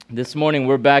This morning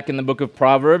we're back in the book of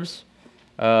Proverbs.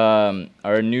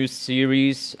 Our new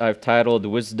series I've titled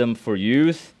Wisdom for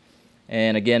Youth.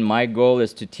 And again, my goal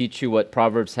is to teach you what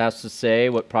Proverbs has to say,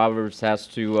 what Proverbs has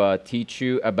to teach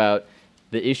you about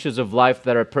the issues of life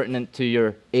that are pertinent to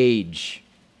your age.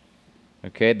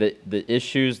 Okay, the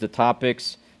issues, the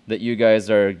topics that you guys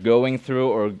are going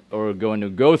through or going to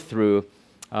go through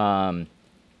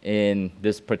in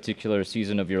this particular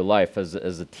season of your life as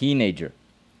a teenager.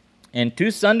 And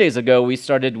 2 Sundays ago, we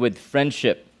started with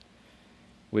friendship.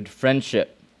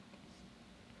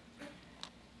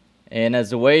 And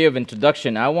as a way of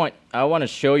introduction, I want to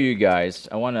show you guys,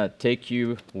 I want to take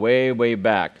you way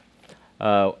back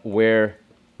where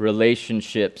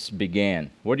relationships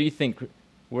began. Where do you think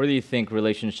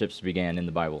relationships began in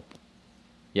the Bible?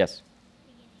 Yes.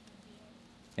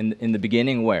 In the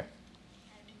beginning, where?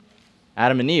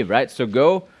 Adam and Eve, right? So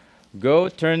go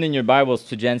turn in your Bibles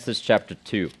to Genesis chapter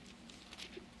 2.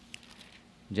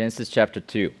 Genesis chapter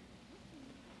 2.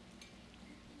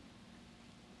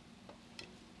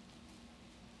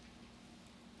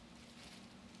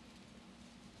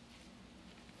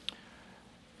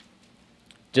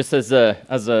 Just as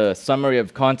a summary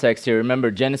of context here,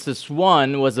 remember Genesis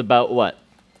 1 was about what?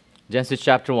 Genesis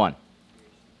chapter 1.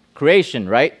 Creation,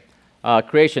 right?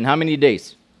 Creation, how many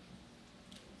days?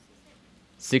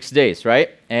 6 days, right?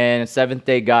 And seventh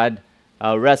day God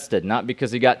rested, not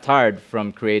because he got tired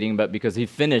from creating, but because he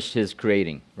finished his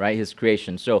creating, right? His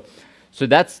creation. So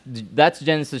that's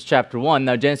Genesis chapter 1.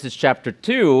 Now Genesis chapter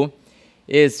 2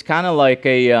 is kind of like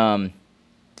a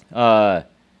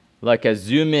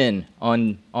zoom in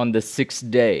on the sixth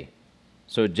day.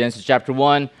 So Genesis chapter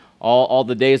 1, all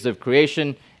the days of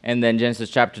creation, and then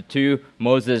Genesis chapter 2,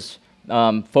 Moses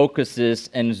focuses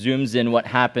and zooms in what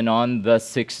happened on the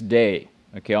sixth day.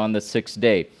 Okay, on the sixth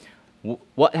day.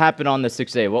 What happened on the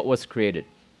sixth day? What was created?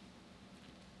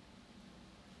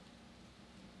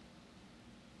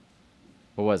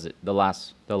 What was it? The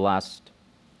last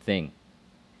thing.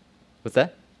 What's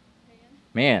that?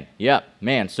 Man. Yeah,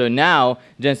 man. So now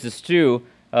Genesis 2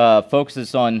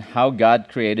 focuses on how God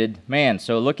created man.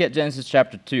 So look at Genesis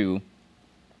chapter 2,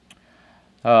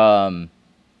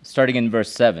 starting in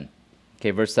verse 7.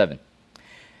 Okay, verse 7.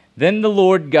 Then the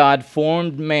Lord God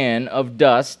formed man of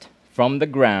dust from the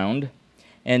ground,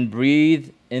 and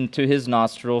breathed into his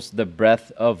nostrils the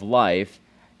breath of life,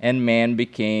 and man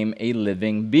became a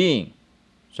living being.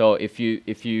 So if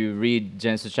you read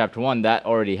Genesis chapter 1, that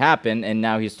already happened, and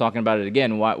now he's talking about it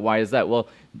again. Why is that? Well,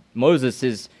 Moses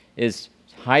is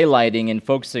highlighting and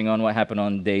focusing on what happened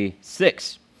on day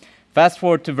 6. Fast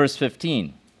forward to verse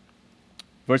 15.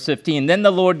 Verse 15, then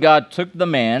the Lord God took the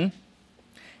man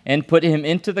and put him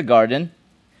into the garden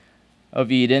of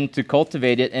Eden to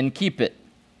cultivate it and keep it.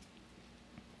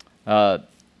 And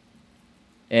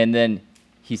then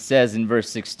he says in verse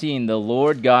 16, the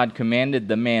Lord God commanded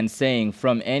the man, saying,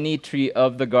 from any tree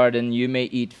of the garden you may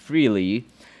eat freely,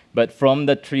 but from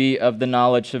the tree of the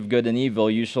knowledge of good and evil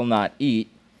you shall not eat,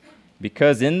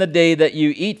 because in the day that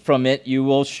you eat from it you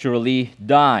will surely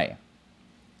die.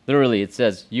 Literally it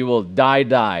says, you will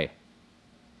die,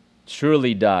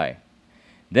 surely die.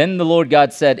 Then the Lord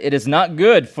God said, it is not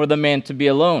good for the man to be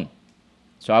alone,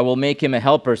 so I will make him a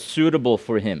helper suitable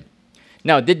for him.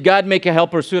 Now, did God make a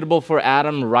helper suitable for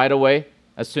Adam right away,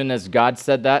 as soon as God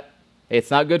said that? Hey,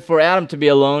 it's not good for Adam to be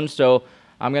alone, so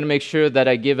I'm going to make sure that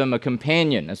I give him a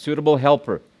companion, a suitable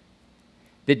helper.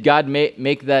 Did God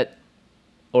make that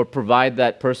or provide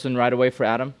that person right away for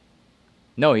Adam?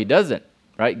 No, he doesn't,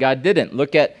 right? God didn't.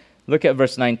 Look at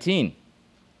verse 19.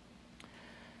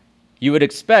 You would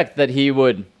expect that he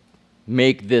would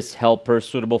make this helper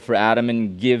suitable for Adam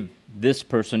and give this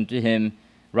person to him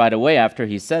right away after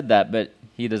he said that, but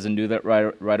he doesn't do that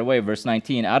right away. Verse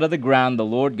 19, out of the ground the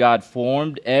Lord God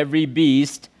formed every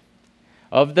beast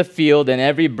of the field and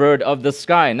every bird of the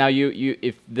sky. Now, you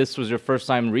if this was your first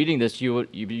time reading this, you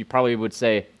probably would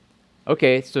say,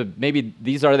 okay, so maybe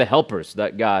these are the helpers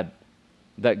that God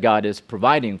is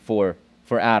providing for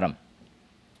Adam.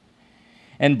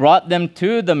 And brought them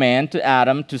to the man, to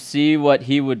Adam, to see what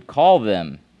he would call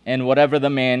them. And whatever the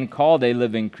man called a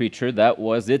living creature, that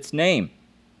was its name.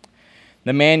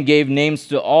 The man gave names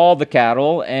to all the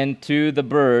cattle, and to the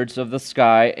birds of the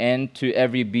sky, and to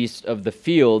every beast of the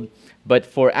field. But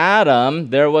for Adam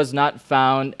there was not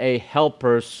found a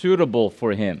helper suitable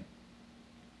for him.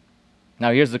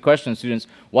 Now here's the question, students.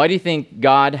 Why do you think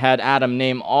God had Adam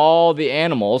name all the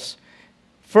animals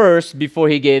first before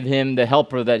he gave him the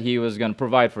helper that he was going to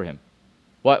provide for him?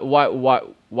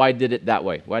 Why did it that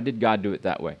way? Why did God do it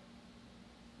that way?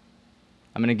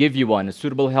 I'm going to give you one, a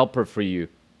suitable helper for you.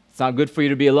 It's not good for you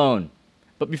to be alone.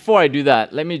 But before I do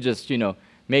that, let me just,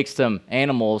 make some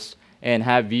animals and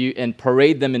have you and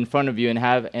parade them in front of you and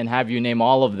have you name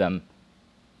all of them,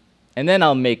 and then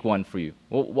I'll make one for you.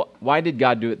 Well, why did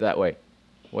God do it that way?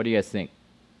 What do you guys think?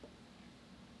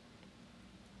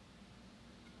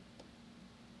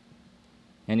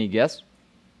 Any guess?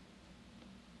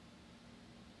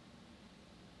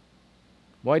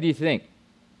 Why do you think?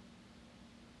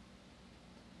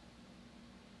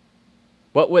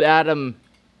 What would Adam?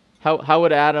 How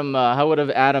would Adam? How would have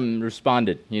Adam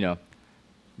responded?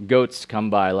 Goats come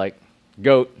by, like,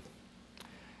 goat,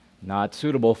 not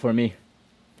suitable for me.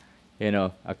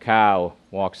 A cow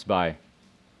walks by.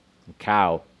 A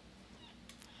cow,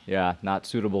 yeah, not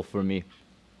suitable for me.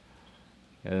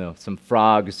 Some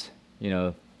frogs,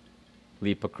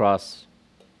 leap across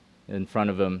in front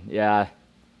of him. Yeah,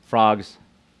 frogs,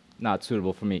 not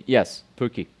suitable for me. Yes,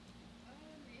 Pookie.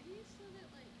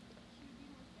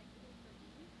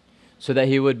 So that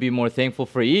he would be more thankful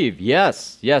for Eve.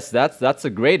 Yes, that's a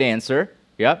great answer.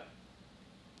 Yep.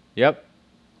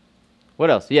 What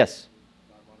else? Yes.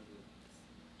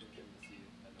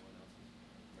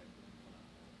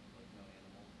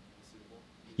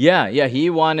 Yeah, he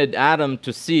wanted Adam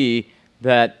to see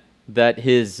that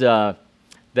his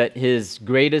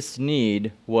greatest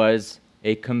need was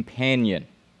a companion.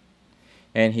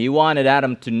 And he wanted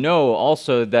Adam to know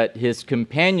also that his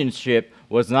companionship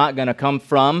was not going to come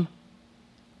from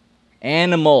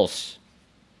animals.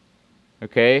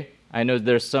 Okay? I know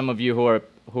there's some of you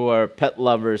who are pet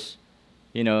lovers,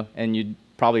 and you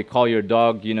probably call your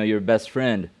dog, your best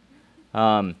friend.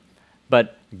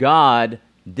 But God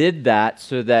did that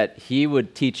so that he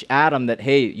would teach Adam that,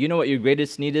 hey, you know what your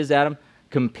greatest need is, Adam?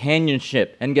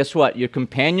 Companionship. And guess what? Your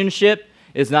companionship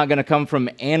is not going to come from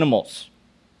animals,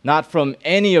 not from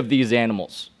any of these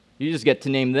animals. You just get to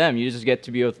name them. You just get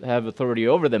to have authority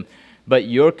over them. But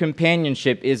your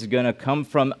companionship is going to come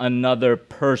from another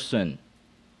person.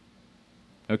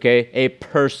 Okay? A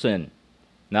person.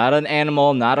 Not an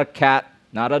animal, not a cat,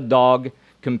 not a dog.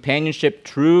 Companionship,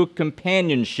 true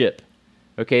companionship.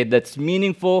 Okay? That's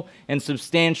meaningful and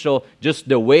substantial, just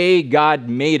the way God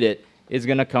made it, is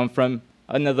going to come from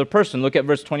another person. Look at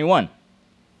verse 21.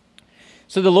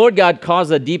 So the Lord God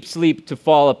caused a deep sleep to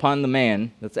fall upon the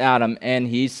man, that's Adam, and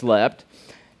he slept.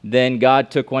 Then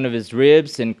God took one of his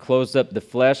ribs and closed up the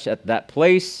flesh at that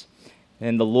place.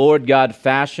 And the Lord God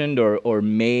fashioned or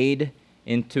made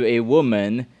into a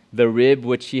woman the rib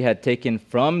which he had taken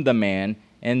from the man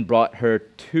and brought her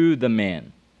to the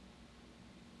man.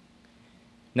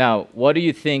 Now, what do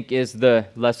you think is the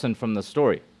lesson from the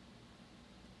story?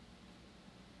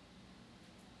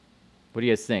 What do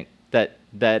you guys think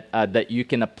that you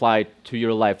can apply to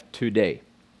your life today?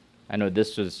 I know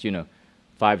this was,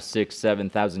 5, 6,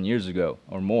 7,000 years ago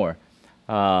or more.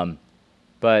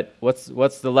 But what's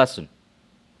the lesson?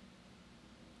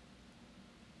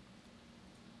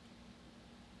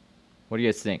 What do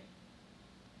you guys think?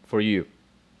 For you.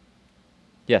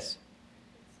 Yes.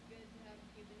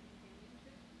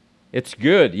 It's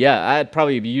good. Yeah, I'd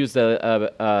probably use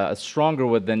a stronger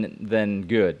word than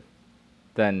good.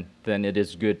 Than it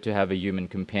is good to have a human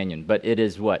companion. But it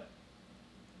is what?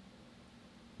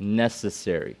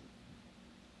 Necessary.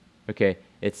 Okay,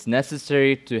 it's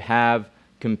necessary to have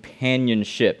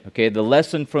companionship. Okay, the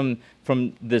lesson from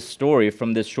this story,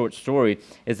 from this short story,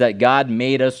 is that God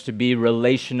made us to be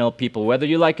relational people. Whether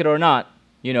you like it or not,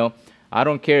 I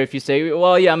don't care if you say,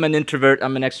 well, yeah, I'm an introvert,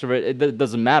 I'm an extrovert. It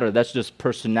doesn't matter. That's just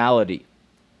personality,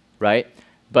 right?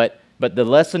 But the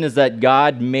lesson is that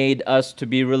God made us to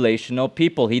be relational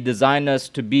people. He designed us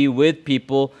to be with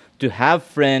people, to have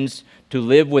friends, to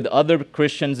live with other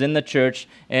Christians in the church,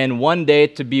 and one day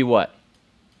to be what?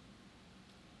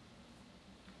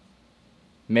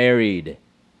 Married.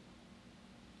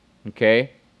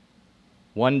 Okay?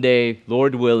 One day,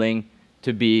 Lord willing,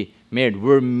 to be married.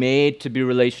 We're made to be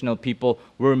relational people.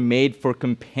 We're made for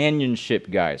companionship,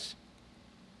 guys.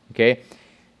 Okay?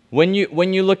 When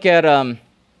you look at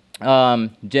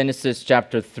Genesis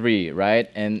chapter 3, right?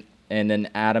 And then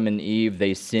Adam and Eve,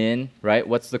 they sin, right?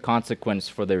 What's the consequence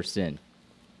for their sin?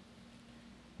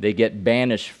 They get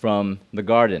banished from the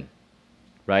garden,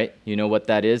 right? You know what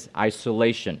that is?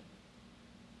 Isolation.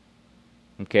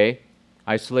 Okay?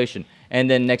 Isolation. And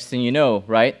then next thing you know,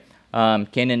 right?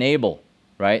 Cain and Abel,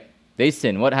 right? They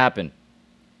sin. What happened?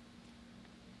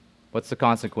 What's the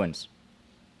consequence?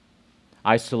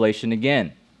 Isolation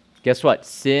again. Guess what?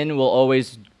 Sin will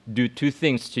always do two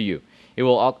things to you. It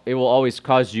will always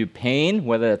cause you pain,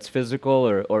 whether that's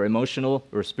physical or emotional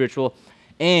or spiritual,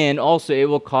 and also it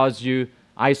will cause you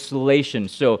isolation.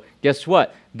 So guess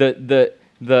what? The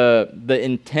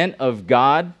intent of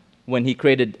God when he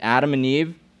created Adam and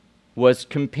Eve was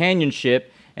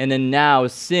companionship, and then now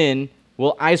sin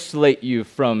will isolate you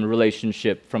from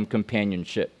relationship, from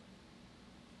companionship.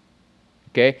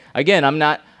 Okay? Again, I'm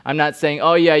not saying,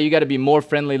 oh yeah, you got to be more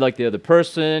friendly like the other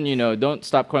person, don't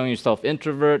stop calling yourself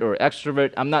introvert or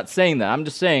extrovert. I'm not saying that. I'm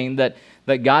just saying that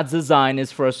God's design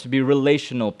is for us to be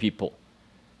relational people.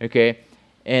 Okay?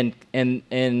 And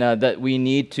that we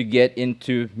need to get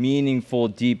into meaningful,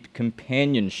 deep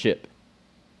companionship.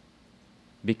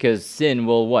 Because sin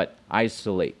will what?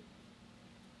 Isolate.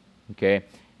 Okay?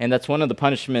 And that's one of the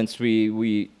punishments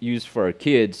we use for our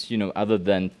kids, other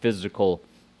than physical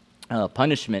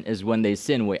punishment, is when they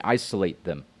sin, we isolate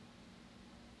them.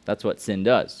 That's what sin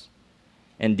does.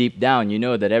 And deep down, you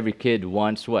know that every kid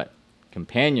wants what?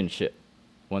 Companionship.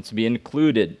 Wants to be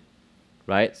included,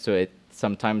 right? So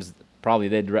sometimes probably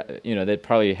they'd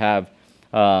probably have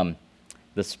the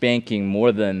spanking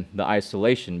more than the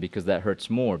isolation, because that hurts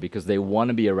more, because they want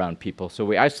to be around people. So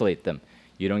we isolate them.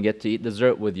 You don't get to eat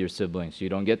dessert with your siblings. You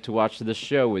don't get to watch the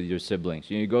show with your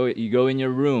siblings. You go in your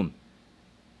room.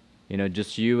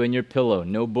 Just you and your pillow,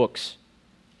 no books.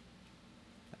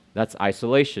 That's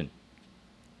isolation.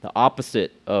 The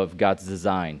opposite of God's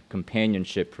design,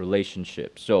 companionship,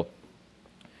 relationship. So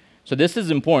this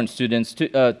is important, students.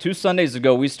 2 Sundays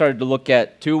ago, we started to look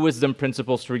at 2 wisdom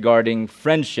principles regarding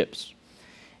friendships.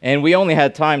 And we only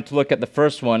had time to look at the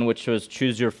first one, which was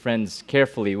choose your friends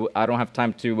carefully. I don't have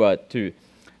time to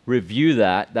review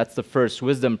that. That's the first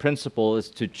wisdom principle, is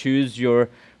to choose your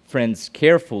friends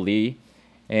carefully.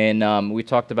 And we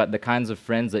talked about the kinds of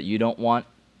friends that you don't want,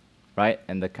 right?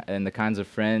 And the kinds of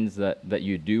friends that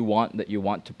you do want, that you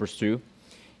want to pursue.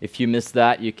 If you missed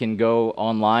that, you can go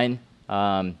online,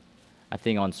 I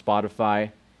think on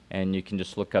Spotify, and you can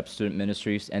just look up Student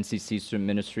Ministries, NCC Student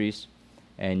Ministries,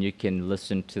 and you can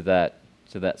listen to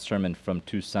that sermon from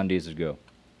 2 Sundays ago.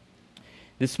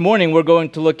 This morning, we're going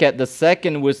to look at the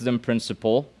second wisdom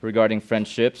principle regarding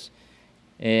friendships.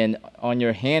 And on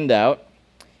your handout,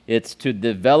 it's to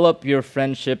develop your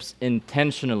friendships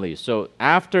intentionally. So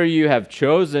after you have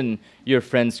chosen your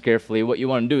friends carefully, what you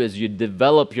want to do is you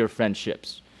develop your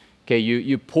friendships. Okay,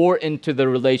 you pour into the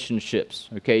relationships.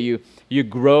 Okay, you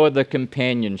grow the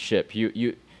companionship.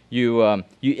 You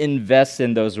invest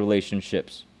in those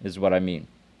relationships, is what I mean.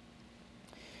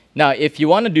 Now, if you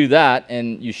want to do that,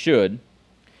 and you should,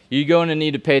 you're going to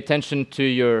need to pay attention to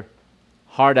your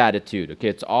heart attitude. Okay,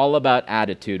 it's all about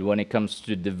attitude when it comes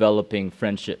to developing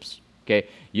friendships. Okay,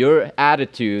 your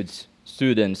attitudes,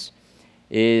 students,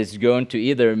 is going to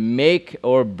either make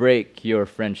or break your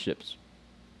friendships.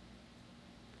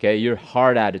 Okay, your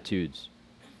heart attitudes.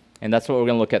 And that's what we're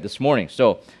going to look at this morning.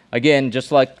 So, again,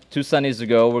 just like 2 Sundays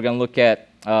ago, we're going to look at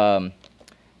the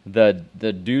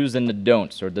do's and the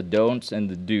don'ts, or the don'ts and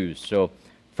the do's. So,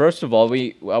 first of all,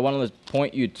 I want to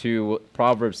point you to what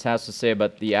Proverbs has to say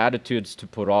about the attitudes to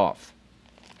put off.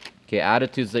 Okay,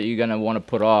 attitudes that you're going to want to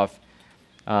put off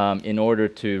in order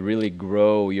to really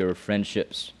grow your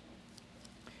friendships.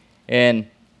 And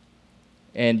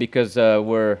because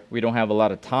we don't have a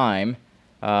lot of time,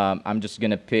 I'm just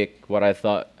going to pick what I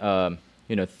thought,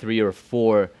 3 or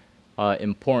 4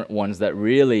 important ones that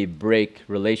really break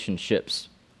relationships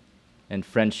and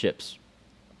friendships.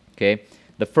 Okay,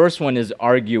 the first one is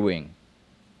arguing.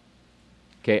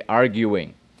 Okay,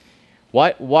 arguing.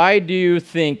 Why do you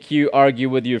think you argue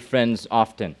with your friends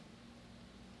often?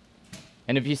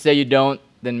 And if you say you don't,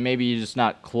 then maybe you're just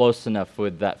not close enough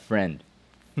with that friend.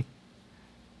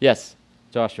 Yes,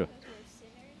 Joshua.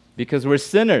 Because we're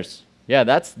sinners. Yeah,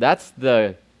 that's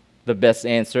the best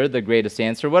answer, the greatest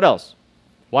answer. What else?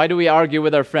 Why do we argue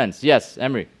with our friends? Yes,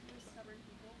 Emery.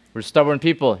 We're stubborn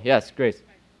people. Yes, Grace.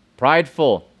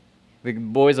 Prideful. The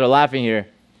boys are laughing here.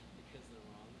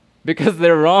 Because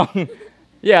they're wrong.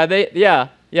 Yeah,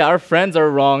 our friends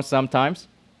are wrong sometimes.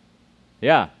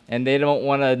 Yeah, and they don't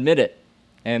want to admit it.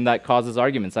 And that causes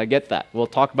arguments. I get that. We'll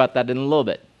talk about that in a little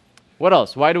bit. What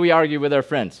else? Why do we argue with our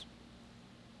friends?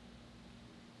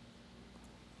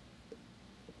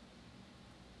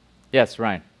 Yes,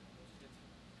 Ryan.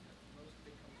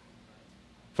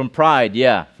 From pride,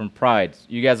 yeah, from pride.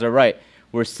 You guys are right.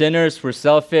 We're sinners, we're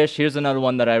selfish. Here's another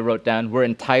one that I wrote down. We're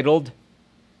entitled.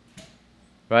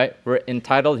 Right? We're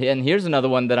entitled. And here's another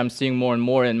one that I'm seeing more and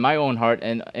more in my own heart,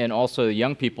 and also the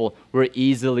young people. We're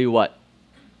easily what?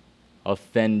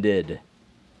 Offended.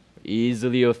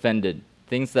 Easily offended.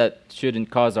 Things that shouldn't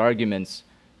cause arguments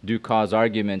do cause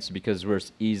arguments because we're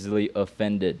easily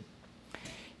offended.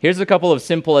 Here's a couple of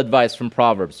simple advice from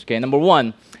Proverbs. Okay, number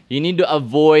 1, you need to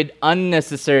avoid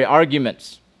unnecessary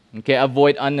arguments. Okay,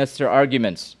 avoid unnecessary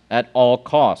arguments at all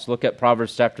costs. Look at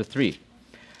Proverbs chapter 3.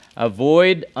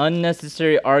 Avoid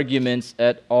unnecessary arguments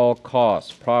at all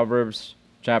costs. Proverbs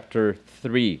chapter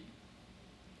 3.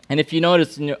 And if you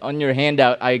notice on your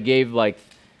handout, I gave like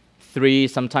 3,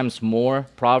 sometimes more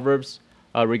Proverbs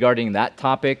regarding that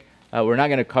topic. We're not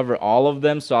going to cover all of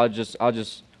them, so I'll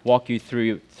just walk you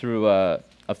through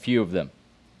a few of them.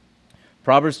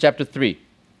 Proverbs chapter 3,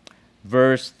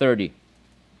 verse 30.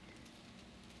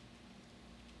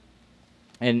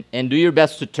 And do your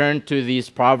best to turn to these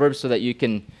Proverbs so that you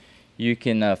can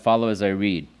follow as I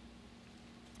read.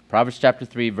 Proverbs chapter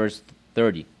 3, verse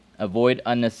 30. Avoid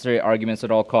unnecessary arguments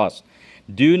at all costs.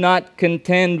 Do not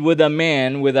contend with a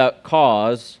man without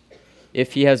cause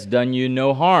if he has done you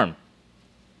no harm.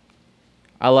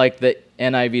 I like the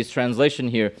NIV's translation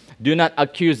here. Do not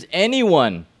accuse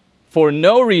anyone for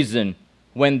no reason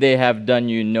when they have done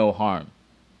you no harm.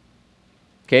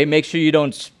 Okay, make sure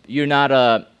you're not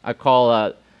a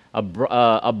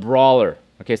brawler.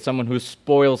 Okay, someone who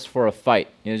spoils for a fight.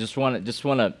 You know, just want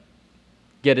to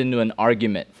get into an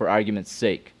argument for argument's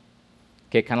sake.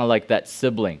 Okay, kind of like that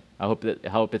sibling. I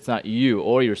hope it's not you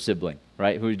or your sibling,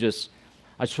 right? I just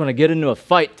want to get into a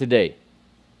fight today.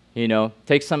 You know,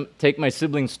 take my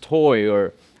sibling's toy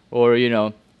or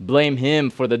blame him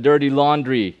for the dirty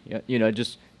laundry. You know,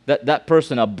 just that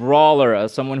person, a brawler,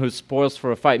 someone who spoils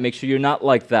for a fight. Make sure you're not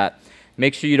like that.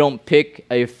 Make sure you don't pick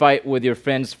a fight with your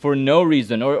friends for no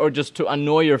reason or just to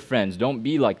annoy your friends. Don't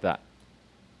be like that.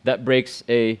 That breaks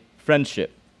a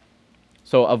friendship.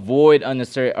 So avoid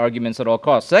unnecessary arguments at all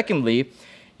costs. Secondly,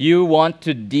 you want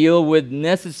to deal with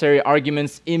necessary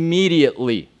arguments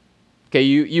immediately. Okay,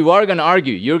 you are going to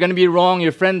argue. You're going to be wrong.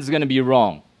 Your friend's going to be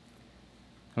wrong.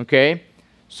 Okay?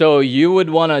 So you would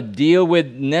want to deal with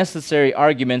necessary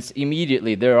arguments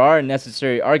immediately. There are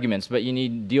necessary arguments, but you need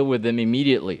to deal with them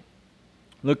immediately.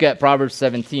 Look at Proverbs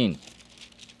 17.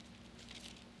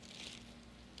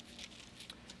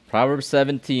 Proverbs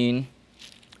 17,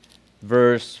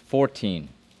 verse 14.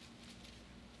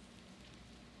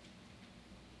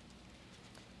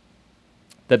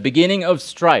 The beginning of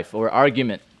strife or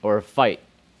argument or fight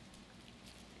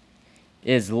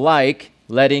is like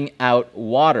letting out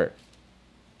water.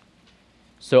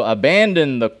 So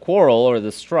abandon the quarrel or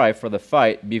the strife or the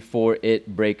fight before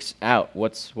it breaks out.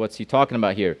 What's he talking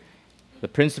about here? The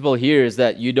principle here is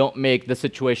that you don't make the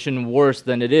situation worse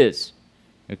than it is.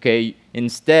 Okay?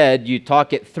 Instead, you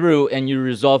talk it through and you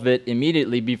resolve it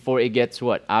immediately before it gets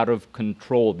what? Out of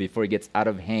control, before it gets out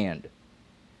of hand.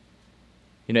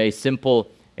 You know, a simple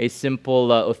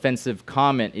offensive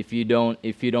comment, if you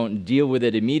don't deal with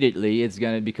it immediately, it's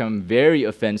going to become very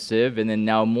offensive, and then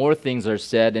now more things are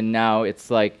said, and now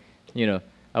it's like, you know,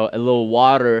 a little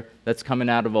water that's coming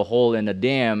out of a hole in a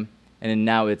dam, and then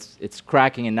now it's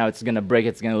cracking, and now it's going to break,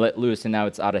 it's going to let loose, and now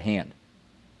it's out of hand.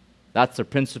 That's the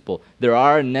principle. There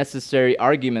are necessary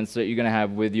arguments that you're going to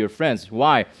have with your friends.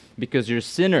 Why? Because you're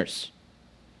sinners,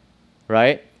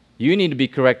 right? You need to be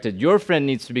corrected. Your friend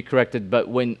needs to be corrected. But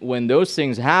when those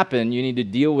things happen, you need to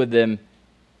deal with them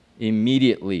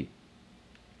immediately.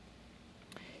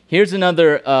 Here's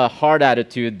another hard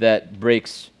attitude that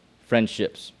breaks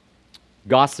friendships.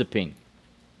 Gossiping.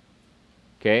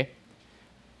 Okay?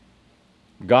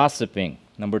 Gossiping.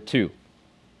 Number 2.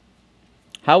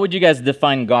 How would you guys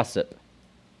define gossip?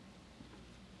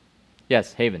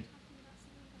 Yes, Haven.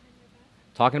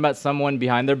 Talking about someone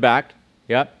behind their back.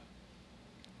 Yep.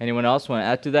 Anyone else want to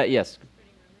add to that? Yes.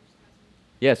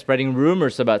 Yeah, spreading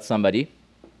rumors about somebody.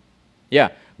 Yeah,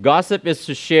 gossip is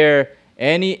to share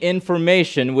any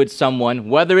information with someone,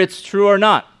 whether it's true or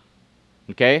not.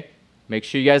 Okay? Make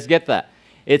sure you guys get that.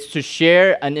 It's to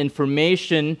share an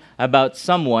information about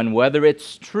someone, whether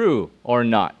it's true or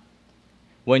not,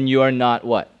 when you are not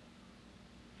what?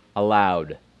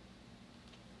 Allowed.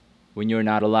 When you're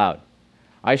not allowed.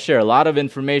 I share a lot of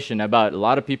information about a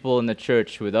lot of people in the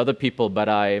church with other people, but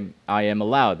I am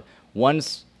allowed.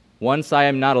 Once I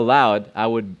am not allowed,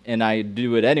 and I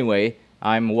do it anyway,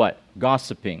 I'm what?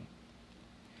 Gossiping.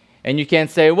 And you can't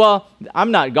say, well,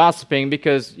 I'm not gossiping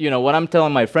because, you know, what I'm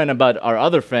telling my friend about our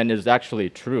other friend is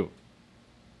actually true.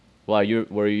 Well,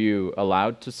 were you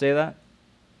allowed to say that?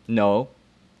 No.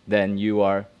 Then you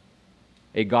are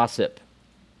a gossip.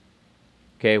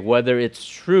 Okay, whether it's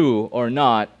true or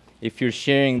not, if you're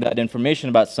sharing that information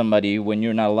about somebody when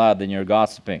you're not allowed, then you're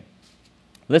gossiping.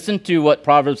 Listen to what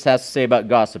Proverbs has to say about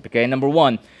gossip, okay? Number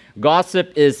 1,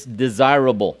 gossip is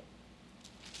desirable.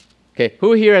 Okay,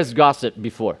 who here has gossiped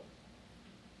before?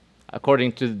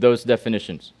 According to those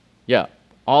definitions. Yeah,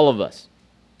 all of us.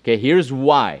 Okay, here's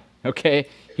why, okay?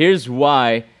 Here's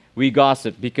why we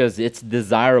gossip, because it's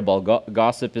desirable.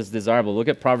 Gossip is desirable. Look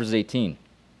at Proverbs 18.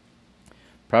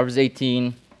 Proverbs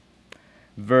 18,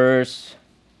 verse...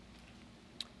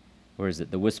 Where is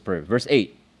it? The whisper. Verse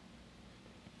 8.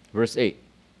 Verse 8.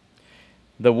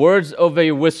 The words of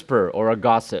a whisperer or a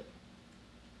gossip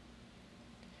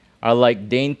are like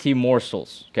dainty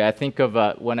morsels. Okay, I think of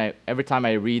every time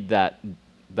I read that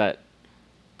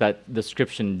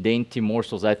description, dainty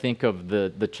morsels, I think of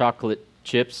the chocolate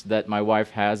chips that my wife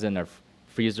has in her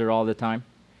freezer all the time.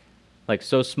 Like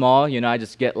so small, I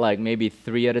just get like maybe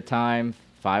 3 at a time,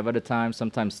 5 at a time,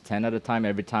 sometimes 10 at a time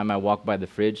every time I walk by the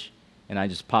fridge, and I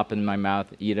just pop in my mouth,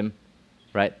 eat them,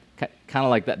 right? Kind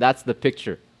of like that. That's the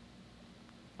picture.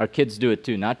 Our kids do it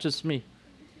too, not just me.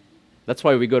 That's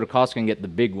why we go to Costco and get the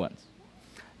big ones.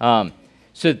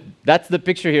 So that's the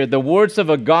picture here. The words of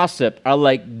a gossip are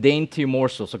like dainty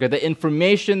morsels. Okay, the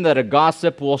information that a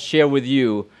gossip will share with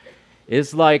you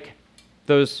is like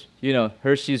those,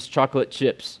 Hershey's chocolate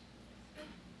chips.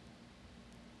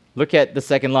 Look at the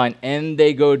second line. And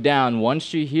they go down.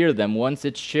 Once you hear them, once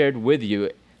it's shared with you,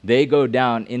 they go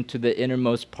down into the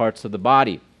innermost parts of the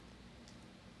body.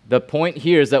 The point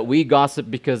here is that we gossip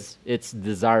because it's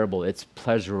desirable, it's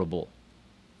pleasurable.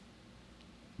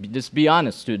 Just be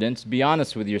honest, students. Be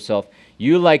honest with yourself.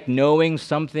 You like knowing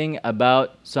something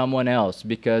about someone else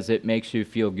because it makes you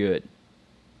feel good.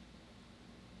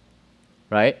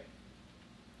 Right?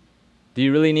 Do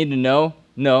you really need to know?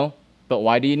 No. But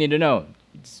why do you need to know?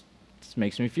 It just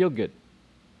makes me feel good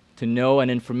to know an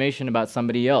information about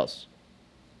somebody else.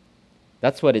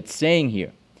 That's what it's saying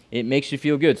here. It makes you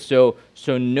feel good. So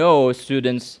know,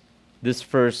 students, this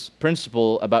first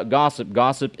principle about gossip.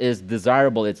 Gossip is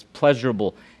desirable. It's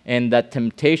pleasurable. And that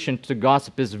temptation to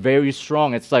gossip is very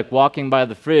strong. It's like walking by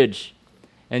the fridge,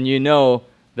 and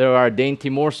there are dainty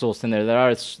morsels in there. There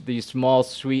are these small,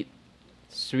 sweet,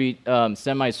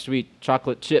 semi-sweet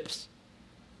chocolate chips.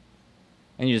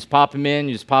 And you just pop them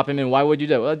in. Why would you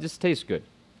do that? Well, it just tastes good.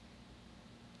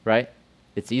 Right?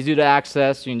 It's easy to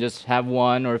access. You can just have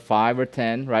 1 or 5 or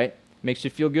 10, right? Makes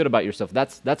you feel good about yourself.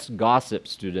 That's gossip,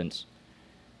 students.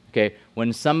 Okay?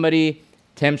 When somebody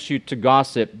tempts you to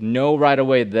gossip, know right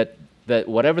away that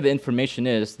whatever the information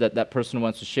is that person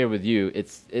wants to share with you,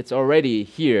 it's already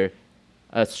here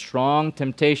a strong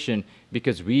temptation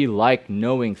because we like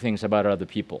knowing things about other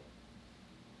people.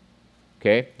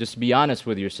 Okay? Just be honest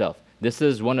with yourself. This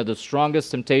is one of the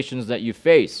strongest temptations that you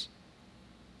face,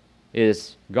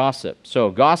 is gossip. So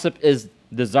gossip is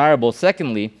desirable.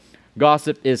 Secondly,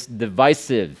 gossip is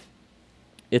divisive.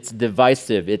 It's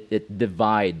divisive. It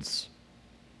divides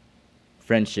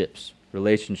friendships,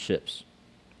 relationships.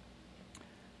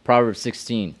 Proverbs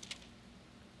 16.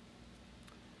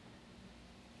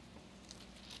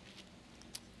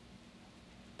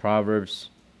 Proverbs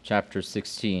chapter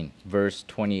 16, verse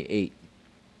 28.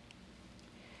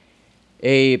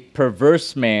 A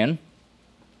perverse man,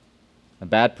 a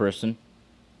bad person,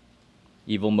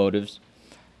 evil motives,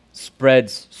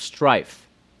 spreads strife.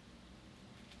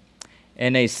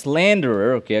 And a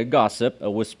slanderer, a gossip, a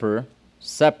whisperer,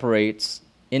 separates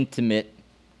intimate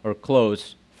or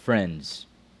close friends.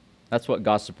 That's what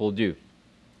gossip will do.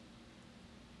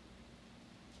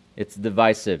 It's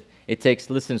divisive.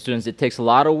 Listen, students, it takes a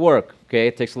lot of work,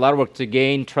 It takes a lot of work to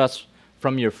gain trust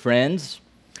from your friends,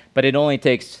 but it only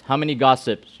takes how many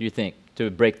gossips, you think, to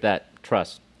break that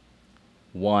trust?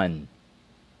 1.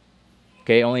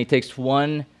 Okay, only takes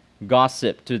 1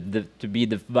 gossip to be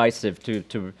divisive,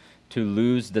 to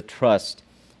lose the trust,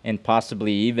 and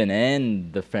possibly even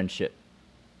end the friendship.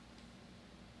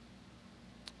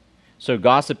 So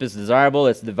gossip is desirable,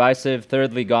 it's divisive.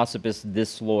 Thirdly, gossip is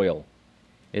disloyal.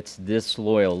 It's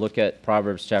disloyal. Look at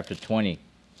Proverbs chapter 20,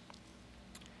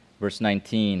 verse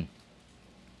 19.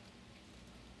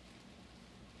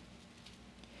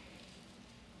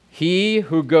 He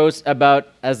who goes about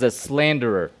as a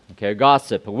slanderer, a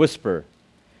gossip, a whisperer,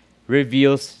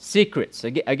 reveals secrets.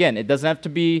 Again, it doesn't have to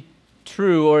be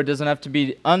true or it doesn't have to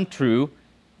be untrue,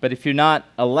 but if you're not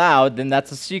allowed, then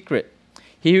that's a secret.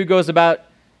 He who goes about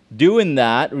doing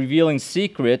that, revealing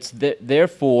secrets,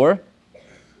 therefore,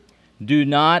 do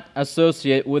not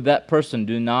associate with that person.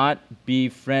 Do not be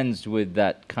friends with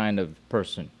that kind of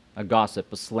person, a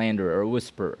gossip, a slanderer, or a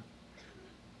whisperer.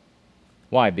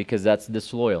 Why? Because that's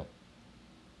disloyal.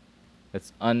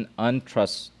 It's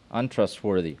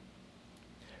untrustworthy.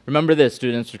 Remember this,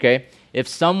 students, If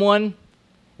someone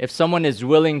is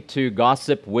willing to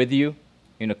gossip with you,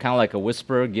 kind of like a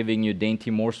whisperer giving you dainty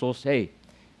morsels, hey,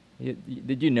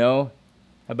 did you know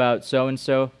about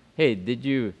so-and-so? Hey, did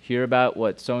you hear about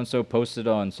what so-and-so posted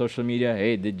on social media?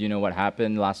 Hey, did you know what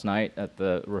happened last night at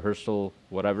the rehearsal,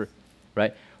 whatever,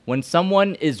 right? When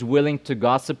someone is willing to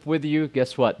gossip with you,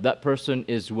 guess what? That person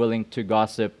is willing to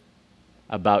gossip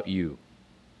about you.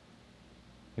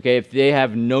 If they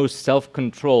have no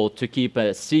self-control to keep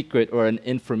a secret or an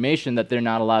information that they're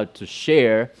not allowed to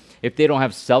share, If they don't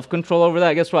have self-control over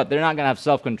that, guess what? They're not going to have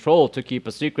self-control to keep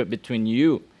a secret between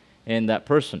you and that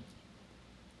person.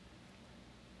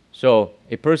 So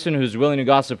a person who's willing to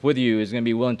gossip with you is going to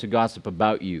be willing to gossip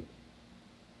about you.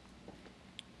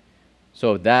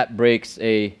 So that breaks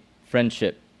a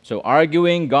friendship. So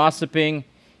arguing, gossiping.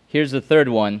 Here's the third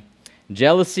one.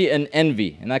 Jealousy and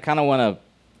envy. And I kind of want to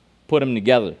put them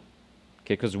together.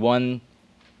 Okay, because one,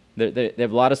 they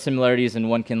have a lot of similarities and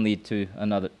one can lead to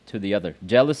the other.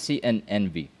 Jealousy and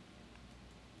envy.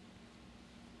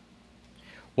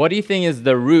 What do you think is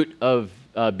the root of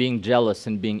being jealous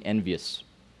and being envious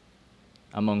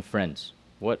among friends?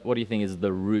 What do you think is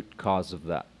the root cause of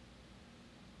that?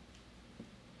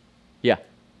 Yeah.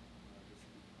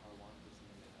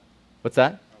 What's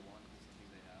that?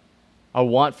 Our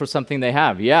want for something they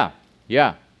have. Yeah.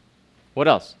 Yeah. What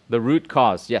else? The root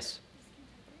cause. Yes.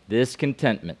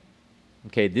 Discontentment.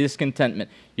 Okay, discontentment.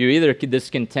 You're either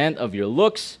discontent of your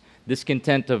looks,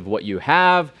 discontent of what you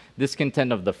have,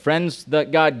 discontent of the friends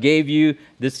that God gave you,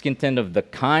 discontent of the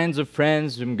kinds of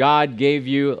friends whom God gave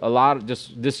you, a lot of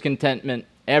just discontentment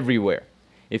everywhere.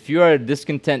 If you are a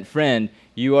discontent friend,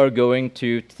 you are going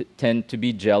to tend to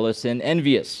be jealous and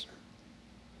envious.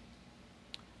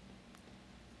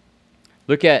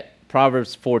 Look at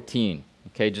Proverbs 14,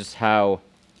 okay, just how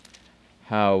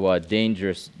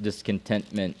dangerous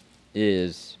discontentment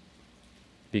is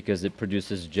because it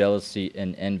produces jealousy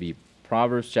and envy.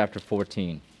 Proverbs chapter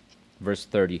 14, verse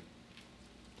 30.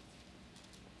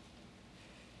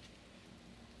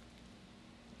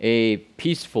 A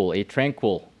peaceful, a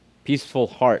tranquil, peaceful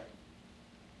heart,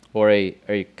 or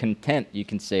a content, you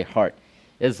can say, heart,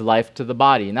 is life to the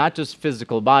body. Not just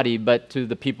physical body, but to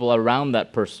the people around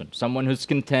that person. Someone who's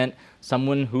content,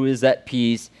 someone who is at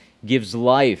peace, gives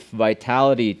life,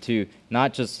 vitality to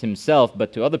not just himself,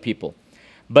 but to other people.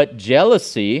 But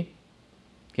jealousy,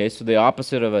 okay, so the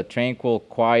opposite of a tranquil,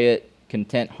 quiet,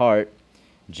 content heart,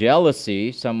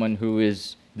 jealousy, someone who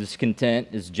is discontent,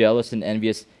 is jealous and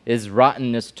envious, is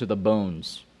rottenness to the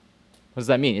bones. What does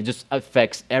that mean? It just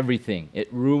affects everything. It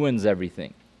ruins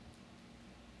everything.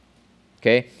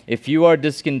 Okay? If you are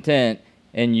discontent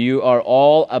and you are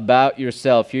all about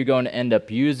yourself, you're going to end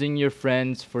up using your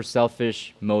friends for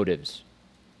selfish motives.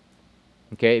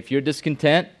 Okay? If you're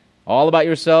discontent, all about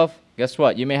yourself, guess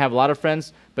what? You may have a lot of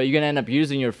friends, but you're going to end up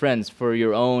using your friends for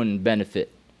your own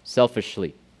benefit,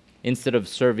 selfishly, instead of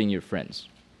serving your friends.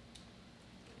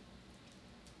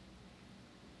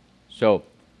 So,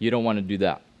 you don't want to do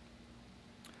that.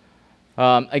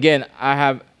 Again,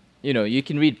 you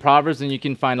can read Proverbs and you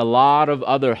can find a lot of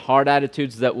other hard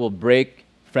attitudes that will break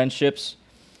friendships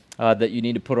that you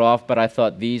need to put off, but I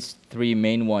thought these three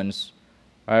main ones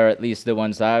are at least the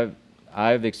ones I've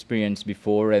experienced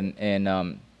before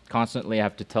and constantly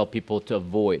have to tell people to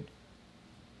avoid.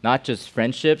 Not just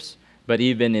friendships, but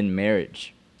even in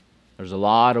marriage. There's a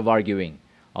lot of arguing,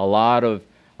 a lot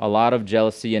of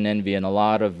jealousy and envy, and a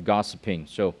lot of gossiping.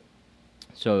 So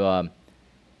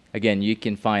again, you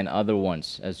can find other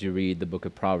ones as you read the book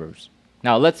of Proverbs.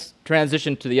 Now, let's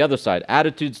transition to the other side,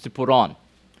 attitudes to put on.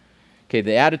 Okay,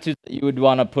 the attitudes that you would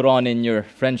want to put on in your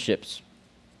friendships.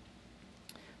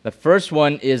 The first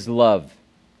one is love.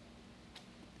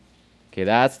 Okay,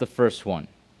 that's the first one.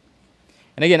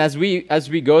 And again, as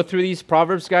we go through these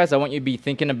Proverbs, guys, I want you to be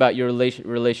thinking about your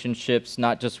relationships,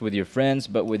 not just with your friends,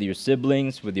 but with your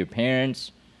siblings, with your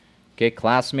parents, okay,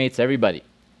 classmates, everybody.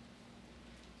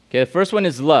 Okay, the first one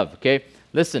is love, okay?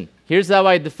 Listen, here's how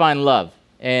I define love,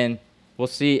 and we'll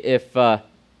see if the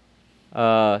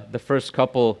first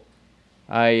couple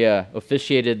I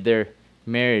officiated their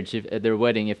marriage, at their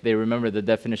wedding, if they remember the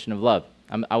definition of love.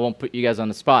 I won't put you guys on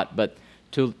the spot, but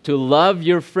to love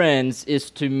your friends is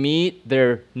to meet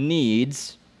their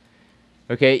needs,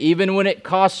 okay, even when it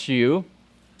costs you,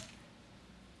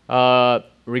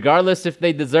 regardless if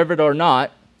they deserve it or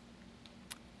not,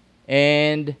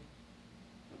 and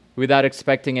without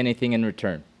expecting anything in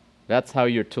return. That's how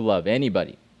you're to love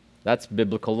anybody. That's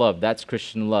biblical love. That's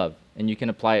Christian love. And you can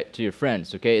apply it to your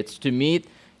friends, okay? It's to meet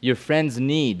your friends'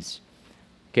 needs,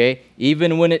 okay?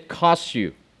 Even when it costs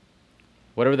you,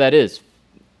 whatever that is,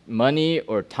 money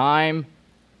or time,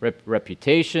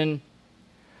 reputation,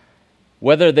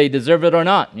 whether they deserve it or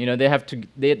not. You know,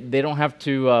 they don't have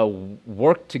to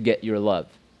work to get your love,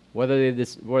 whether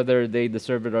they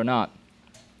deserve it or not,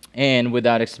 and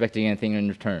without expecting anything in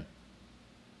return.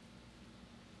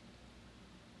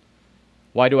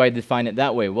 Why do I define it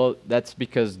that way? Well, that's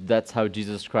because that's how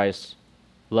Jesus Christ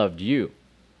loved you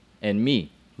and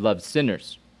me, loved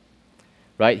sinners,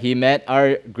 right? He met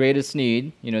our greatest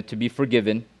need, to be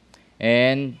forgiven,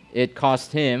 and it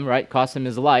cost him, right? Cost him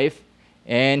his life,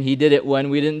 and he did it when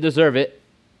we didn't deserve it,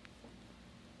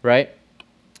 right?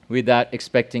 Without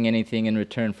expecting anything in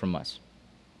return from us.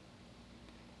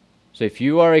 So if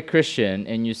you are a Christian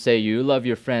and you say you love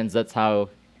your friends, that's how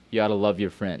you ought to love your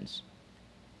friends.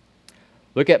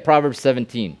 Look at Proverbs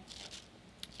 17.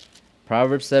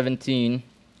 Proverbs 17,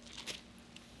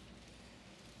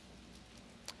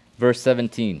 verse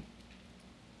 17.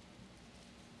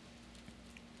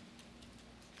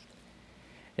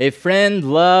 A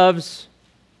friend loves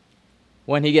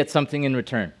when he gets something in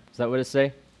return. Is that what it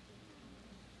say?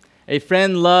 A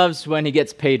friend loves when he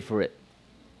gets paid for it.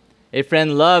 A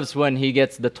friend loves when he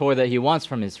gets the toy that he wants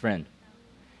from his friend.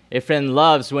 A friend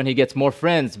loves when he gets more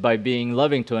friends by being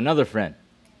loving to another friend.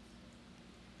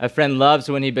 A friend loves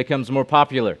when he becomes more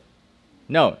popular.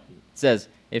 No, it says,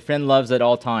 a friend loves at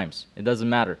all times. It doesn't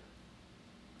matter.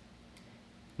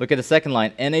 Look at the second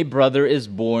line. And a brother is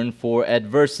born for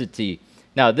adversity.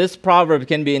 Now, this proverb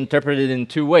can be interpreted in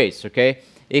two ways, okay?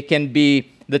 It can be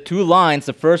the two lines,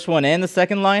 the first one and the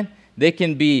second line, they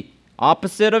can be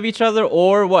opposite of each other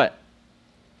or what?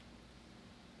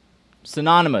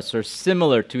 Synonymous or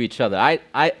similar to each other.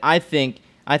 I think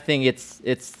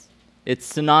it's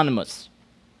synonymous.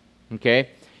 Okay?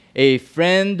 A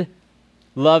friend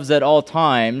loves at all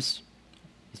times.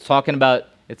 It's talking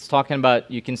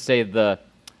about you can say the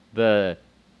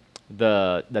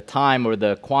time or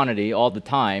the quantity all the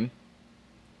time.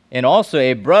 And also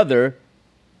a brother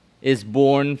is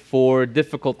born for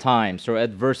difficult times or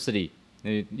adversity.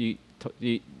 You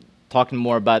talking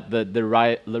more about the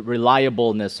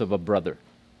reliableness of a brother.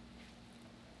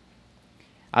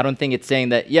 I don't think it's saying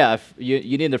that, yeah, if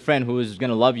you need a friend who is going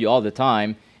to love you all the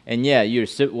time, and yeah,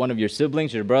 one of your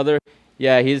siblings, your brother,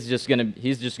 yeah, he's just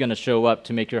gonna show up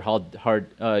to make your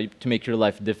to make your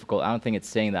life difficult. I don't think it's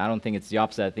saying that. I don't think it's the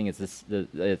opposite. I think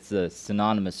it's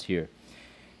synonymous here.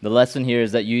 The lesson here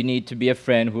is that you need to be a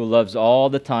friend who loves all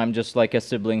the time, just like a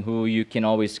sibling who you can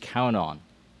always count on,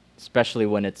 especially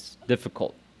when it's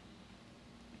difficult.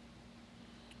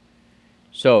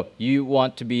 So you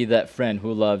want to be that friend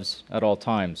who loves at all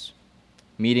times,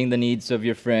 meeting the needs of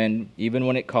your friend, even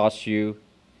when it costs you,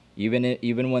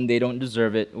 even when they don't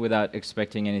deserve it, without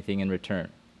expecting anything in return.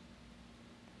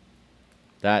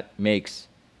 That makes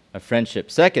a friendship.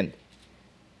 Second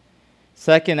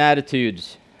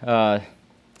attitudes,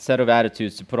 set of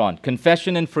attitudes to put on.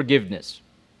 Confession and forgiveness.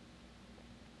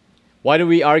 Why do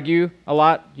we argue a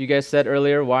lot? You guys said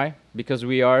earlier, why? Because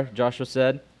we are, Joshua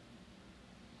said,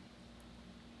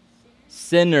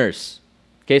 sinners.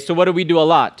 Okay, so what do we do a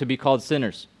lot to be called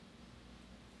sinners?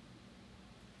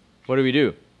 What do we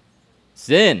do?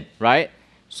 Sin, right?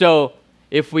 So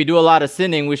if we do a lot of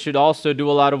sinning, we should also do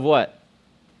a lot of what?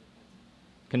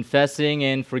 Confessing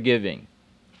and forgiving.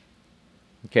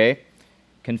 Okay?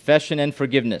 Confession and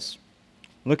forgiveness.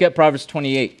 Look at Proverbs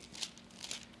 28.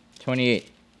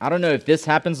 28. I don't know if this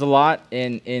happens a lot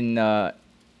in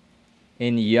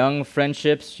young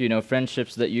friendships,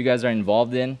 friendships that you guys are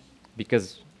involved in,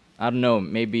 because I don't know,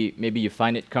 maybe you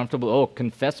find it comfortable. Oh,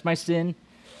 confess my sin?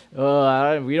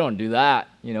 We don't do that.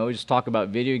 We just talk about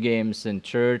video games and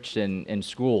church and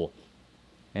school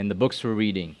and the books we're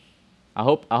reading. I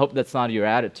hope that's not your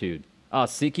attitude.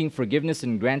 Seeking forgiveness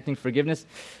and granting forgiveness,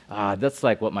 that's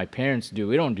like what my parents do.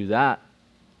 We don't do that.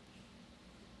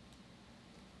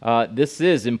 This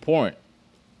is important.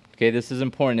 Okay, this is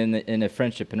important in a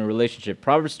friendship, in a relationship.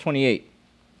 Proverbs 28,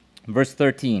 verse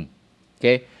 13.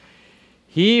 Okay,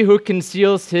 he who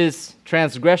conceals his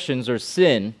transgressions or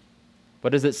sin, what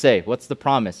does it say? What's the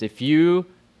promise? If you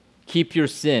keep your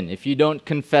sin, if you don't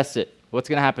confess it, what's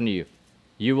going to happen to you?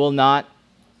 You will not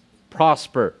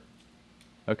prosper.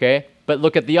 Okay? But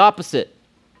look at the opposite.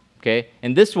 Okay?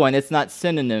 In this one, it's not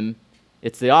synonym.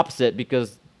 It's the opposite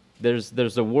because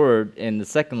there's a word in the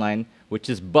second line, which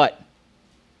is but.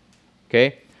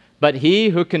 Okay? But he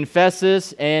who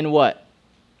confesses and what?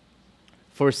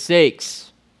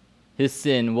 Forsakes his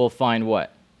sin will find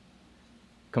what?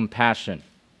 Compassion.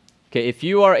 Okay, if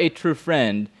you are a true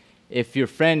friend, if your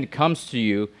friend comes to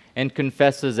you and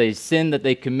confesses a sin that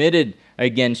they committed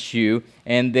against you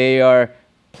and they are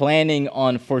planning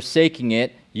on forsaking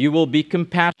it, you will be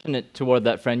compassionate toward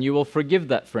that friend. You will forgive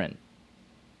that friend.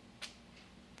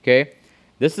 Okay?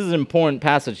 This is an important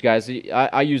passage, guys.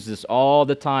 I use this all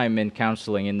the time in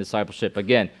counseling, in discipleship.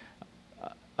 Again,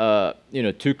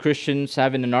 two Christians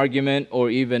having an argument, or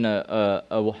even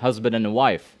a husband and a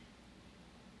wife,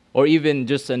 or even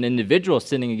just an individual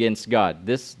sinning against God.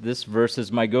 This verse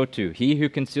is my go-to. He who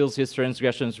conceals his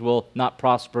transgressions will not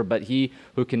prosper, but he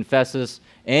who confesses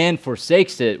and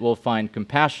forsakes it will find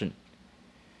compassion.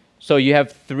 So you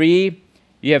have three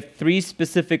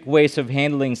specific ways of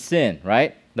handling sin,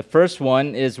 right? The first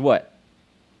one is what?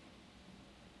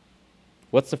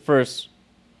 What's the first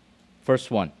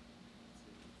one?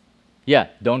 Yeah,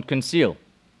 don't conceal.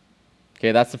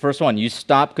 Okay, that's the first one. You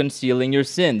stop concealing your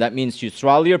sin. That means you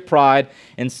swallow your pride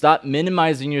and stop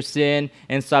minimizing your sin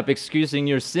and stop excusing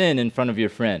your sin in front of your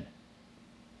friend.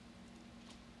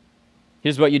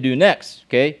 Here's what you do next,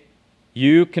 okay?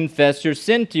 You confess your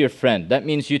sin to your friend. That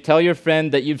means you tell your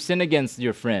friend that you've sinned against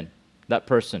your friend, that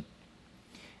person.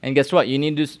 And guess what? You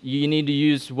need to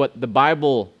use what the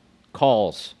Bible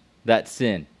calls that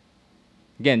sin.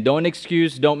 Again, don't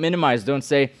excuse, don't minimize, don't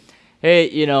say,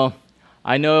 hey,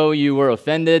 I know you were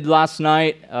offended last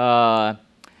night, but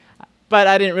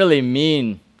I didn't really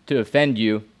mean to offend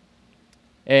you.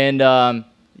 And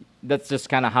that's just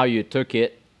kind of how you took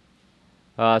it.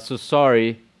 So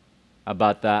sorry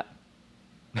about that.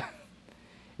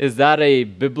 Is that a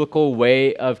biblical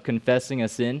way of confessing a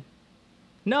sin?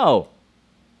 No.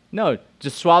 No,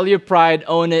 just swallow your pride,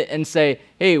 own it, and say,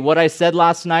 hey, what I said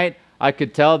last night, I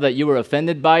could tell that you were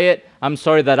offended by it. I'm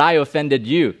sorry that I offended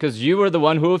you, because you were the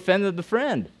one who offended the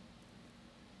friend.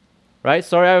 Right?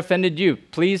 Sorry I offended you.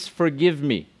 Please forgive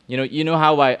me. You know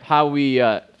how we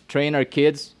train our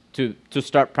kids to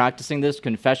start practicing this,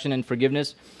 confession and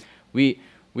forgiveness? We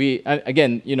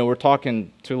again, we're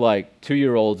talking to like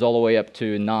 2-year-olds all the way up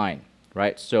to 9,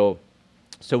 right? So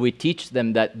we teach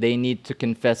them that they need to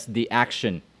confess the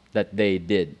action that they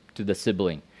did to the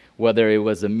sibling, whether it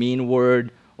was a mean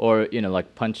word or,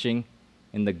 like punching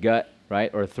in the gut, right?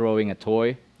 Or throwing a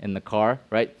toy in the car,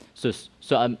 right? So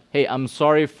hey, I'm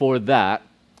sorry for that.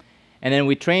 And then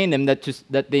we train them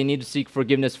that they need to seek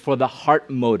forgiveness for the heart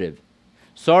motive.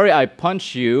 Sorry I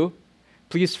punched you.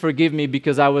 Please forgive me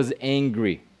because I was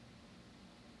angry.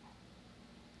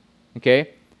 Okay?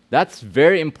 That's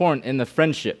very important in the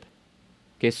friendship.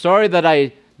 Okay, sorry that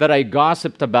I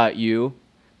gossiped about you.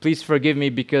 Please forgive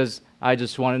me because I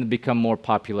just wanted to become more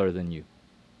popular than you.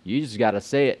 You just got to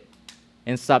say it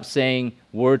and stop saying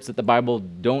words that the Bible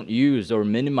don't use or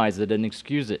minimize it and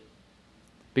excuse it.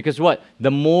 Because what? The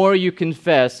more you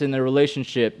confess in a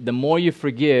relationship, the more you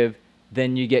forgive,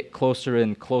 then you get closer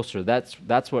and closer.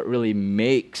 That's what really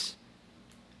makes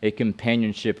a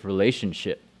companionship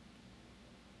relationship.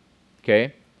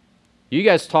 Okay? You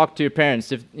guys talk to your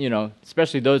parents, if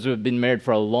especially those who have been married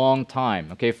for a long time.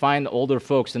 Okay, find older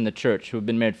folks in the church who have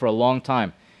been married for a long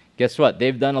time. Guess what?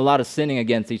 They've done a lot of sinning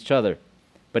against each other.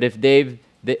 But if they've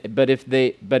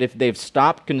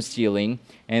stopped concealing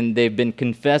and they've been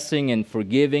confessing and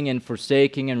forgiving and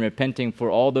forsaking and repenting for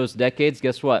all those decades,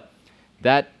 guess what?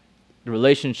 That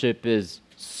relationship is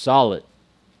solid.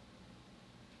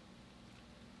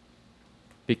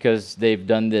 Because they've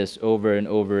done this over and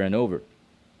over and over.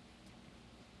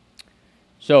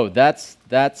 So that's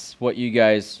what you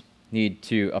guys need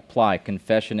to apply,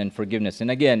 confession and forgiveness. And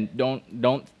again,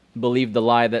 don't believe the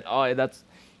lie that, that's,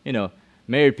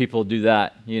 married people do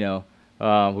that, we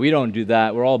don't do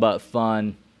that. We're all about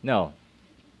fun. No,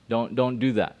 don't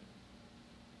do that.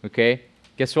 Okay?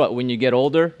 Guess what? When you get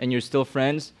older and you're still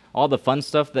friends, all the fun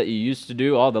stuff that you used to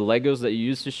do, all the Legos that you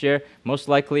used to share, most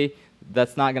likely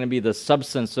that's not going to be the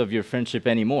substance of your friendship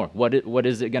anymore. What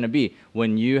is it going to be?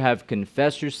 When you have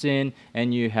confessed your sin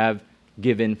and you have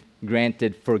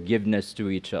granted forgiveness to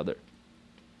each other.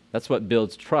 That's what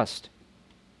builds trust.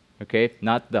 Okay?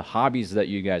 Not the hobbies that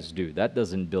you guys do. That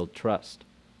doesn't build trust.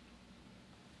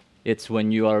 It's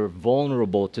when you are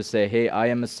vulnerable to say, hey, I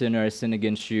am a sinner, I sin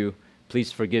against you.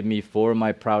 Please forgive me for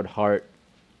my proud heart.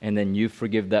 And then you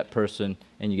forgive that person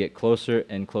and you get closer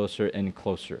and closer and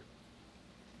closer.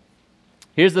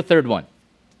 Here's the third one.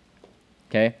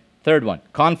 Okay? Third one.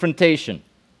 Confrontation.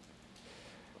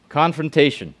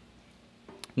 Confrontation.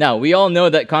 Now, we all know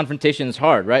that confrontation is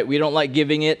hard, right? We don't like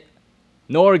giving it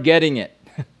nor getting it.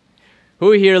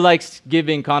 Who here likes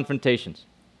giving confrontations?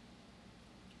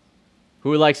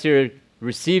 Who likes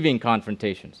receiving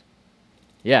confrontations?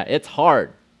 Yeah, it's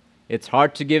hard. It's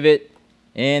hard to give it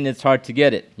and it's hard to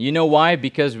get it. You know why?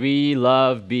 Because we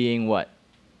love being what?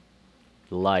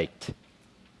 Liked.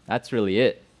 That's really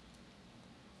it,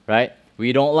 right?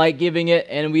 We don't like giving it,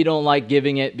 and we don't like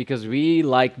giving it because we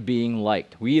like being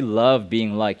liked. We love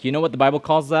being liked. You know what the Bible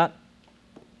calls that?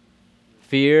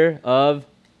 Fear of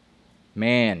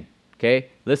man, okay?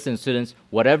 Listen, students,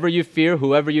 whatever you fear,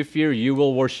 whoever you fear, you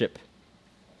will worship,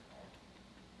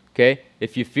 okay?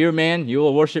 If you fear man, you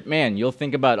will worship man. You'll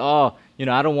think about,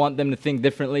 I don't want them to think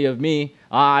differently of me.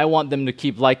 I want them to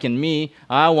keep liking me.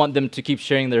 I want them to keep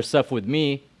sharing their stuff with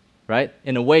me. Right?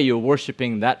 In a way, you're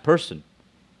worshiping that person.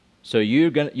 So you're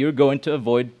going to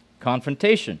avoid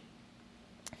confrontation.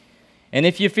 And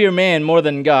if you fear man more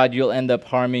than God, you'll end up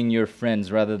harming your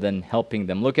friends rather than helping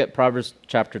them. Look at Proverbs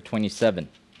chapter 27.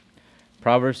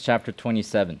 Proverbs chapter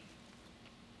 27.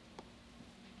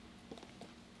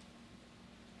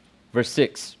 Verse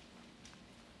 6.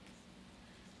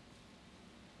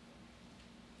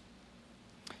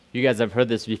 You guys have heard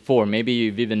this before. Maybe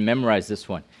you've even memorized this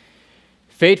one.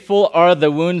 Faithful are the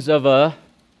wounds of a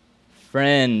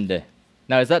friend.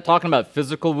 Now, is that talking about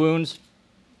physical wounds?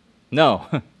 No,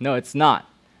 no, it's not.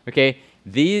 Okay,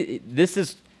 this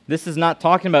is not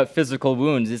talking about physical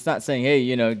wounds. It's not saying,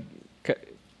 hey,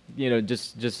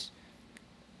 just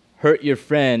hurt your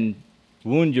friend,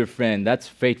 wound your friend. That's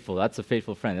faithful. That's a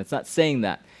faithful friend. It's not saying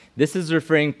that. This is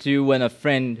referring to when a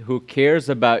friend who cares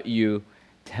about you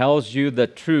tells you the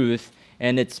truth,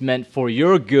 and it's meant for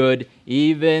your good,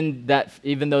 even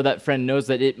though that friend knows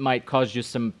that it might cause you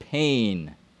some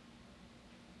pain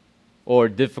or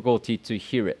difficulty to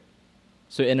hear it.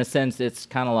 So in a sense, it's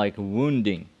kind of like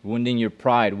wounding your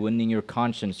pride, wounding your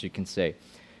conscience, you can say.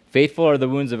 Faithful are the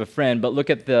wounds of a friend, but look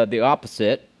at the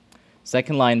opposite.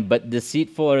 Second line, but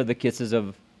deceitful are the kisses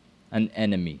of an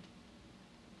enemy.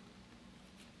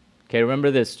 Okay,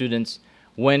 remember this, students.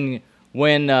 When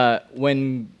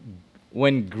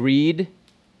greed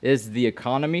is the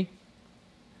economy,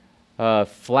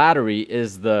 flattery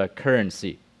is the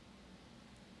currency.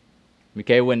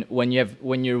 Okay, when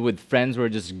you're with friends who are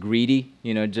just greedy,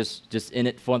 just in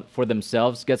it for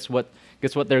themselves, guess what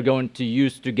they're going to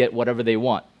use to get whatever they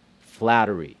want?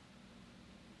 Flattery.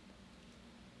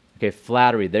 Okay,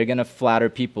 flattery. They're going to flatter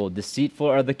people. Deceitful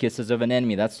are the kisses of an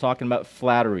enemy. That's talking about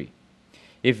flattery.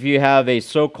 If you have a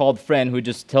so-called friend who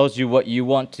just tells you what you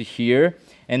want to hear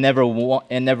and never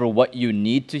what you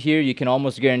need to hear, you can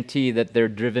almost guarantee that they're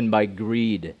driven by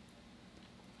greed.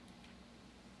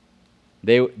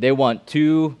 They want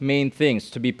two main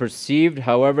things: to be perceived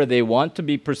however they want to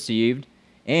be perceived,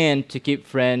 and to keep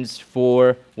friends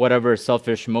for whatever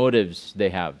selfish motives they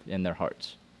have in their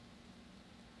hearts.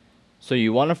 So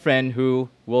you want a friend who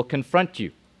will confront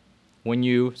you when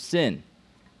you sin.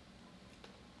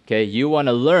 Okay, you want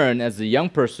to learn as a young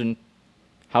person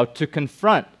how to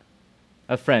confront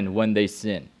a friend when they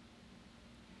sin.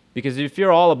 Because if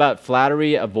you're all about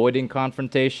flattery, avoiding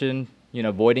confrontation,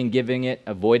 avoiding giving it,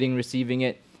 avoiding receiving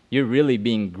it, you're really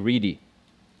being greedy.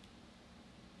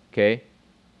 Okay?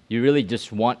 You really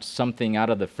just want something out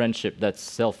of the friendship that's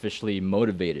selfishly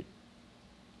motivated.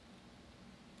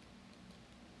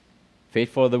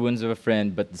 Faithful are the wounds of a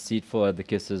friend, but deceitful are the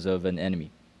kisses of an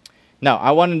enemy. Now,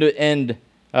 I wanted to end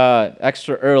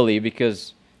extra early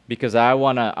because I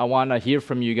wanna hear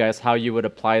from you guys how you would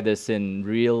apply this in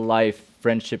real life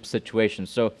friendship situations.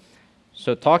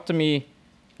 So talk to me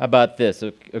about this,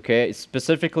 okay?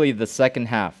 Specifically the second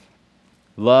half.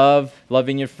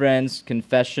 Loving your friends,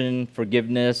 confession,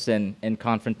 forgiveness, and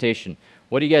confrontation.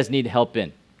 What do you guys need help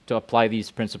in to apply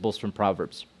these principles from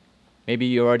Proverbs? Maybe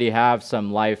you already have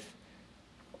some life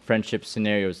friendship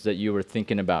scenarios that you were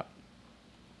thinking about.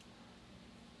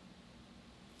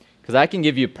 Because I can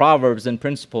give you proverbs and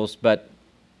principles, but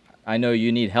I know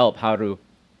you need help how to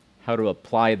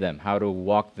apply them, how to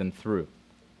walk them through.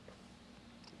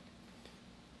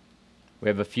 We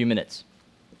have a few minutes.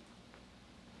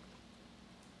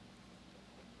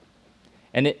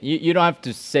 And you don't have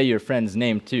to say your friend's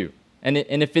name too. And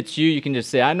if it's you, you can just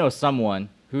say, I know someone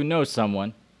who knows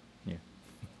someone. Yeah.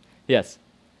 Yes.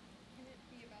 Can it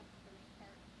be about the first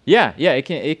part? Yeah,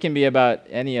 it can be about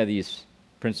any of these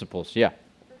principles. Yeah.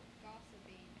 For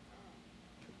gossiping,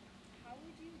 how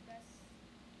would you best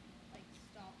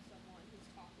stop someone who's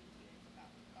talking to you and is about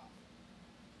to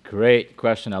gossip? Great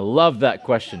question. I love that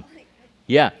question.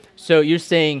 Yeah. So you're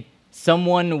saying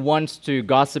someone wants to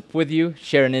gossip with you,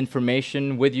 share an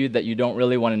information with you that you don't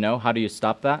really want to know. How do you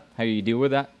stop that? How do you deal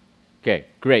with that? Okay,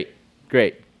 great.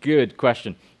 Good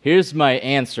question. Here's my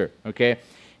answer, okay?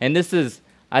 And this is,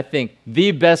 I think,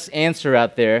 the best answer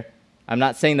out there. I'm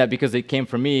not saying that because it came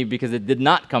from me, because it did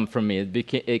not come from me.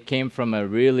 It came from a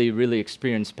really, really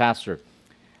experienced pastor.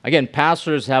 Again,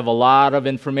 pastors have a lot of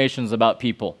information about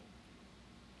people.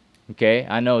 Okay?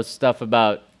 I know stuff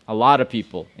about a lot of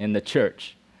people in the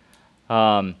church.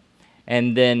 And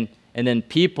then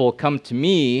people come to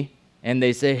me and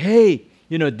they say, hey,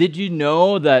 did you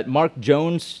know that Mark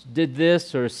Jones did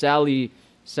this, or Sally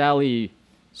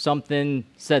something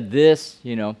said this?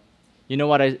 You know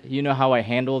how I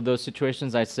handle those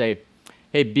situations? I say,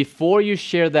 hey, before you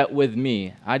share that with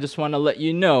me, I just want to let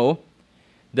you know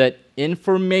that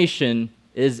information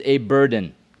is a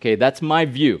burden. Okay, that's my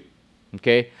view.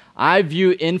 Okay, I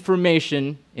view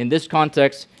information in this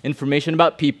context, information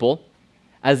about people,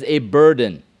 as a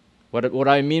burden. What do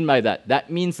I mean by that? That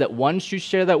means that once you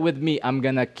share that with me, I'm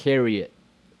going to carry it.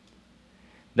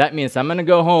 That means I'm going to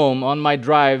go home on my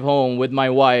drive home with my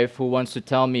wife, who wants to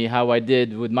tell me how I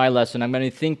did with my lesson. I'm going to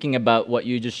be thinking about what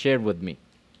you just shared with me.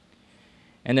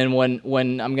 And then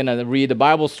when I'm going to read a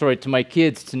Bible story to my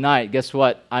kids tonight, guess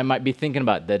what? I might be thinking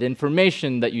about that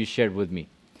information that you shared with me.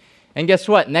 And guess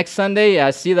what? Next Sunday,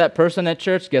 I see that person at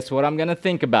church. Guess what I'm going to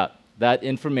think about? That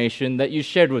information that you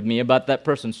shared with me about that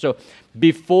person. So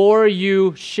before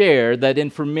you share that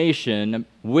information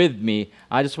with me,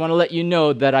 I just want to let you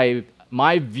know that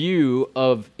my view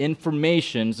of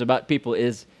informations about people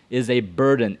is a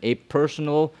burden, a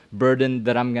personal burden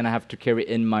that I'm going to have to carry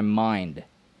in my mind.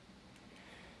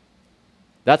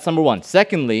 That's number one.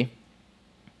 Secondly,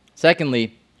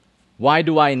 why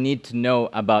do I need to know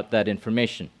about that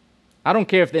information? I don't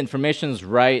care if the information is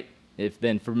right, if the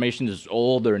information is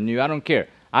old or new. I don't care.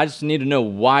 I just need to know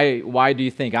why do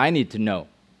you think I need to know?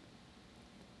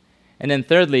 And then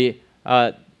thirdly,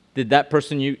 did that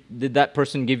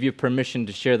person give you permission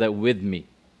to share that with me?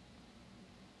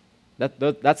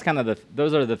 That's kind of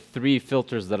those are the three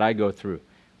filters that I go through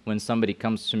when somebody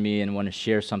comes to me and want to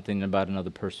share something about another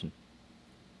person.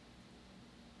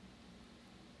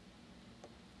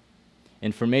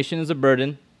 Information is a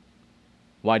burden.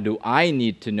 Why do I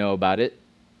need to know about it?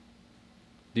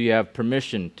 Do you have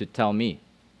permission to tell me?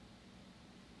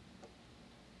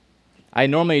 I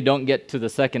normally don't get to the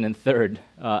second and third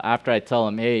after I tell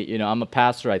them, hey, I'm a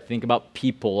pastor. I think about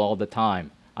people all the time.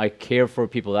 I care for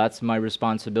people. That's my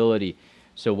responsibility.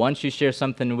 So once you share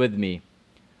something with me,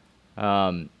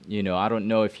 I don't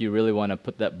know if you really want to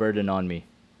put that burden on me.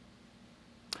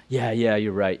 Yeah,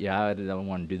 you're right. Yeah, I don't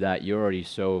want to do that. You're already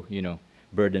so,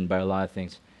 burdened by a lot of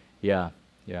things. Yeah.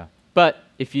 But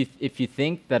if you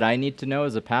think that I need to know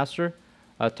as a pastor,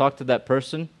 talk to that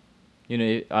person.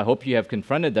 I hope you have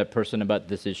confronted that person about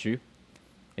this issue.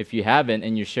 If you haven't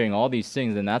and you're sharing all these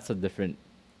things, then that's a different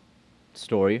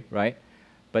story, right?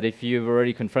 But if you've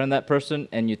already confronted that person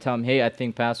and you tell them, hey, I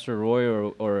think Pastor Roy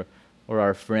or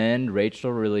our friend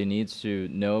Rachel really needs to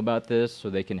know about this so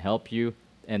they can help you,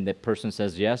 and the person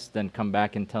says yes, then come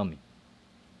back and tell me.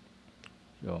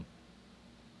 So,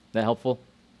 that helpful?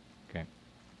 Okay.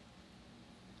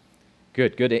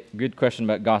 Good question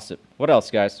about gossip. What else,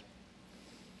 guys?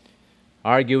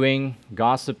 Arguing,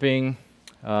 gossiping,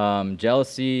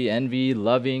 jealousy, envy,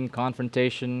 loving,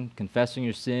 confrontation, confessing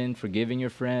your sin, forgiving your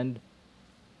friend.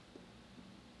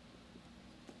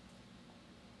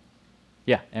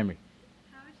 Yeah, Emery.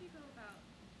 How would you go about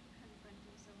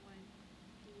confronting someone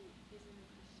who isn't a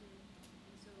Christian,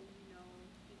 and so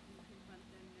if you confront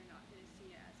them, they're not going to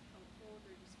see it as helpful,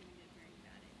 they're just going to get very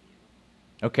mad at you?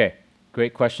 Okay,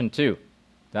 great question too.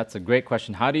 That's a great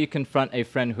question. How do you confront a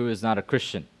friend who is not a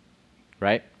Christian,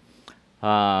 right?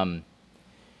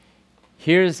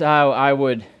 Here's how I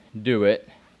would do it,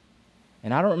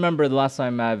 and I don't remember the last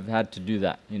time I've had to do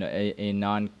that, a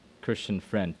non-Christian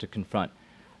friend to confront.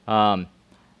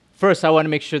 First, I want to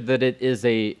make sure that it is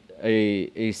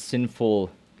a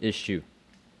sinful issue.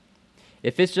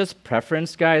 If it's just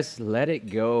preference, guys, let it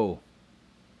go.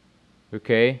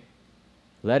 Okay?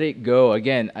 Let it go.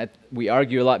 Again, we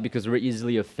argue a lot because we're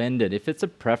easily offended. If it's a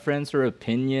preference or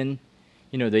opinion,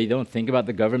 they don't think about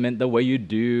the government the way you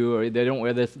do, or they don't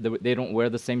wear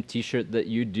the same T-shirt that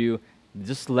you do,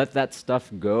 just let that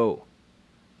stuff go.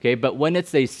 Okay, but when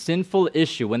it's a sinful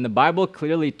issue, when the Bible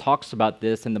clearly talks about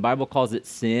this and the Bible calls it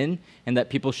sin and that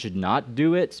people should not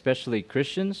do it, especially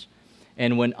Christians,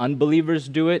 and when unbelievers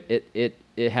do it,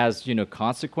 it has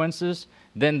consequences,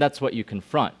 then that's what you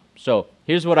confront. So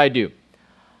here's what I do.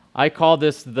 I call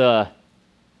this the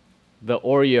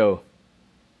Oreo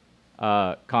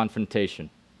confrontation.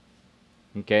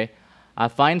 Okay, I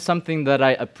find something that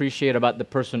I appreciate about the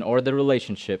person or the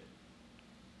relationship,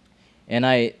 and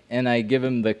I give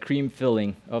him the cream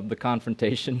filling of the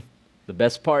confrontation, the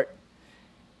best part,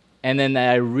 and then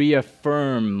I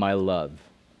reaffirm my love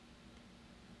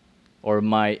or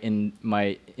my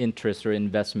interest or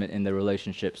investment in the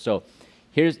relationship. So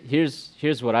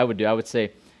here's what I would do. I would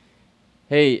say,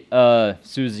 hey,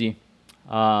 Susie,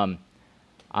 I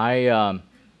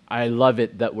love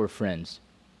it that we're friends,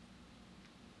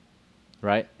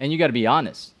 right? And you got to be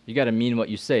honest. You got to mean what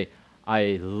you say.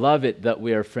 I love it that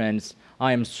we are friends.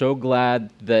 I am so glad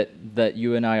that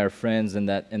you and I are friends and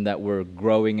that we're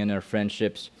growing in our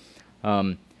friendships.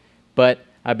 But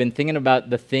I've been thinking about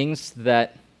the things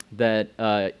that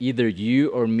either you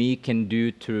or me can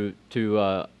do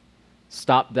to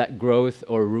stop that growth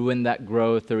or ruin that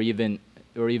growth or even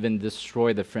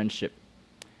destroy the friendship.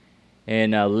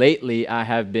 And lately, I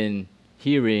have been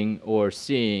hearing or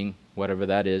seeing whatever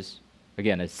that is.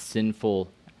 Again, a sinful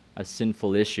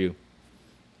issue.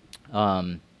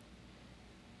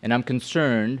 And I'm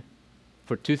concerned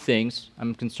for two things.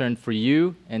 I'm concerned for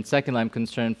you, and secondly, I'm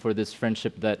concerned for this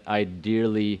friendship that I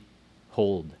dearly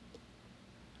hold.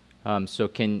 So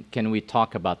can we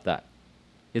talk about that?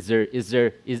 Is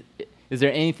there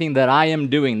anything that I am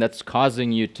doing that's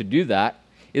causing you to do that?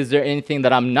 Is there anything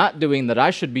that I'm not doing that I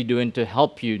should be doing to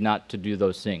help you not to do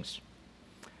those things?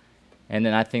 And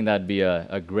then I think that'd be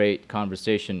a great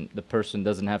conversation. The person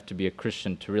doesn't have to be a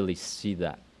Christian to really see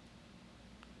that,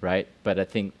 right? But I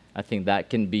think that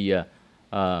can be a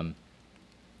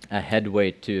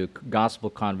headway to gospel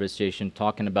conversation,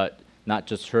 talking about not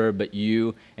just her but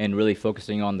you, and really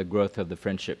focusing on the growth of the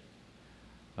friendship.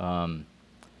 And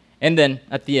then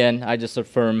at the end, I just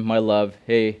affirm my love.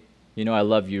 Hey, I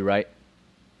love you, right?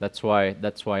 That's why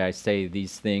I say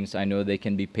these things. I know they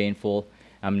can be painful.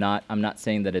 I'm not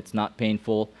saying that it's not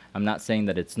painful. I'm not saying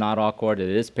that it's not awkward. It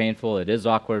is painful. It is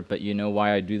awkward. But you know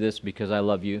why I do this? Because I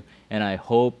love you, and I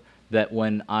hope that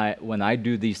when I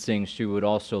do these things, you would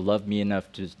also love me enough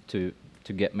to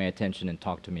get my attention and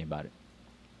talk to me about it.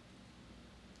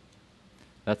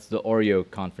 That's the Oreo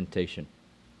confrontation.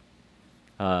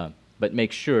 But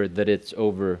make sure that it's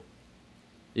over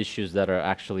issues that are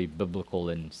actually biblical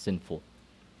and sinful.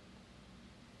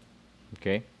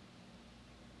 Okay?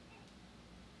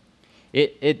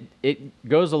 It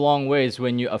goes a long ways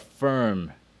when you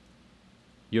affirm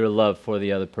your love for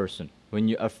the other person. When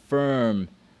you affirm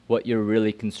what you're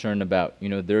really concerned about,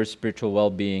 their spiritual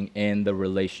well-being and the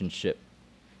relationship.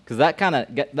 Because that kind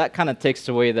of takes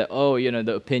away the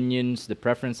the opinions, the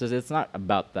preferences. It's not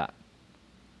about that.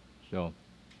 So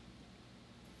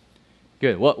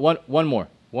good. One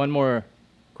more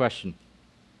question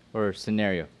or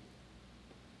scenario.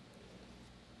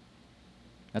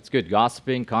 That's good.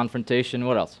 Gossiping, confrontation.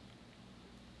 What else?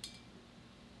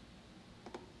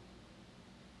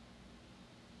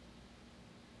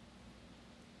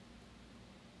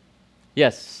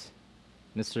 Yes,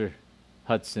 Mr.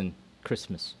 Hudson,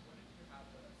 Christmas.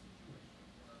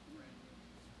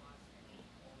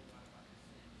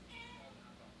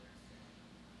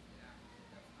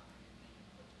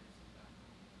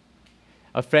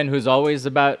 A friend who's always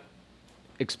about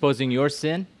exposing your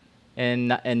sin and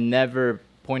never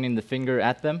pointing the finger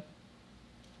at them?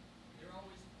 They're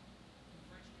always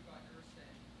confronting you about your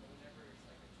sin, but whenever it's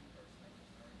like a two-person, like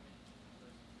there's an argument,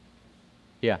 two-person,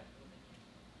 Yeah. when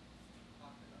you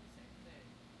talk about the same thing,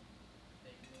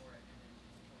 they ignore it and then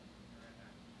just point the finger at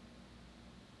that.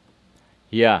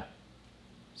 Yeah.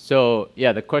 So,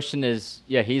 the question is,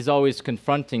 he's always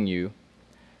confronting you,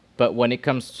 but when it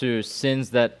comes to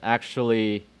sins that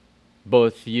actually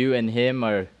both you and him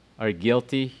are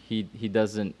guilty, he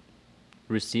doesn't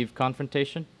receive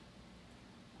confrontation.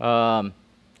 What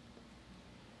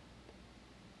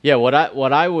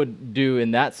I would do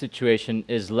in that situation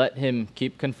is let him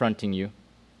keep confronting you.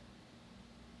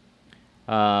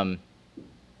 There are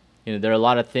a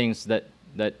lot of things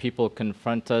that people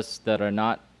confront us that are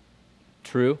not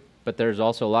true, but there's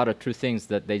also a lot of true things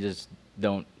that they just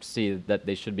don't see that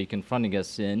they should be confronting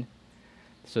us in.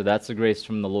 So that's a grace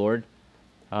from the Lord.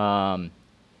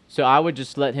 So I would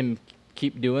just let him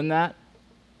keep doing that,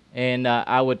 and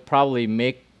I would probably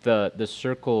make the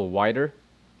circle wider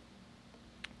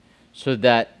so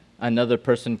that another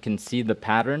person can see the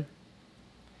pattern,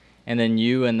 and then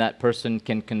you and that person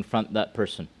can confront that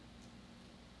person.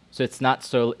 So it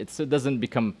doesn't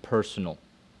become personal.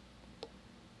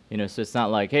 So it's not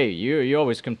like, hey, you're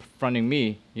always confronting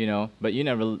me, but you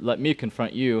never let me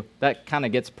confront you. That kind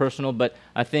of gets personal, but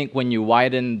I think when you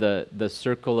widen the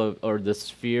circle or the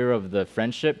sphere of the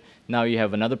friendship, now you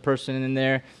have another person in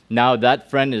there. Now that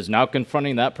friend is now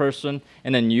confronting that person,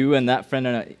 and then you and that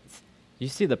friend, you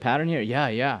see the pattern here?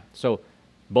 Yeah. So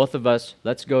both of us,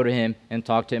 let's go to him and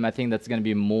talk to him. I think that's going to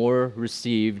be more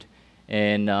received,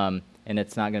 and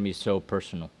it's not going to be so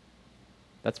personal.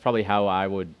 That's probably how I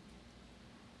would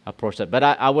approach that. But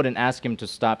I wouldn't ask him to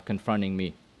stop confronting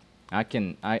me.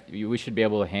 We should be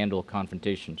able to handle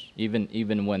confrontations,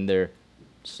 even when they're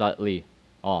slightly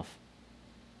off.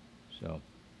 So,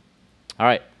 all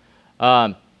right.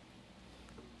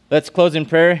 Let's close in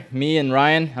prayer. Me and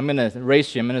Ryan, I'm going to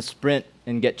race you. I'm going to sprint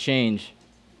and get change.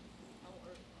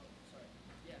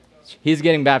 He's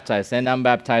getting baptized, and I'm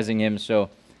baptizing him, so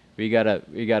we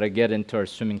gotta get into our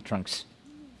swimming trunks.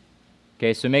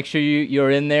 Okay, so make sure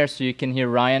you're in there so you can hear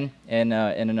Ryan and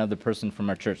another person from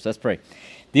our church. Let's pray.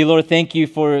 Dear Lord, thank you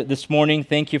for this morning.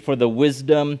 Thank you for the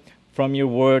wisdom from your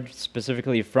word,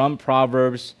 specifically from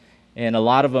Proverbs, and a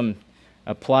lot of them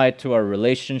apply to our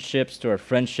relationships, to our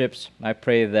friendships. I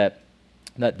pray that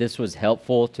this was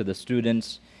helpful to the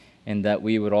students, and that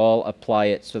we would all apply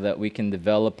it so that we can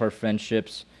develop our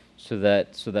friendships, so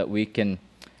that we can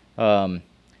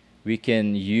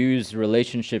use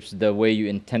relationships the way you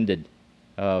intended.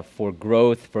 For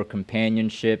growth, for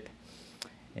companionship,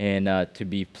 and to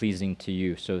be pleasing to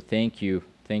you. So thank you.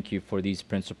 Thank you for these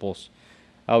principles.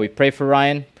 We pray for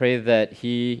Ryan. Pray that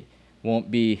he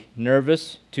won't be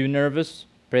too nervous.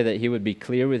 Pray that he would be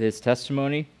clear with his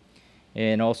testimony,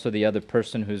 and also the other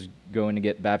person who's going to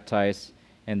get baptized,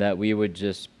 and that we would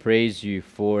just praise you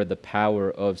for the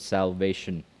power of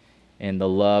salvation and the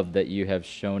love that you have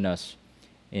shown us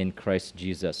in Christ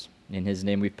Jesus. In his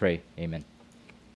name we pray. Amen.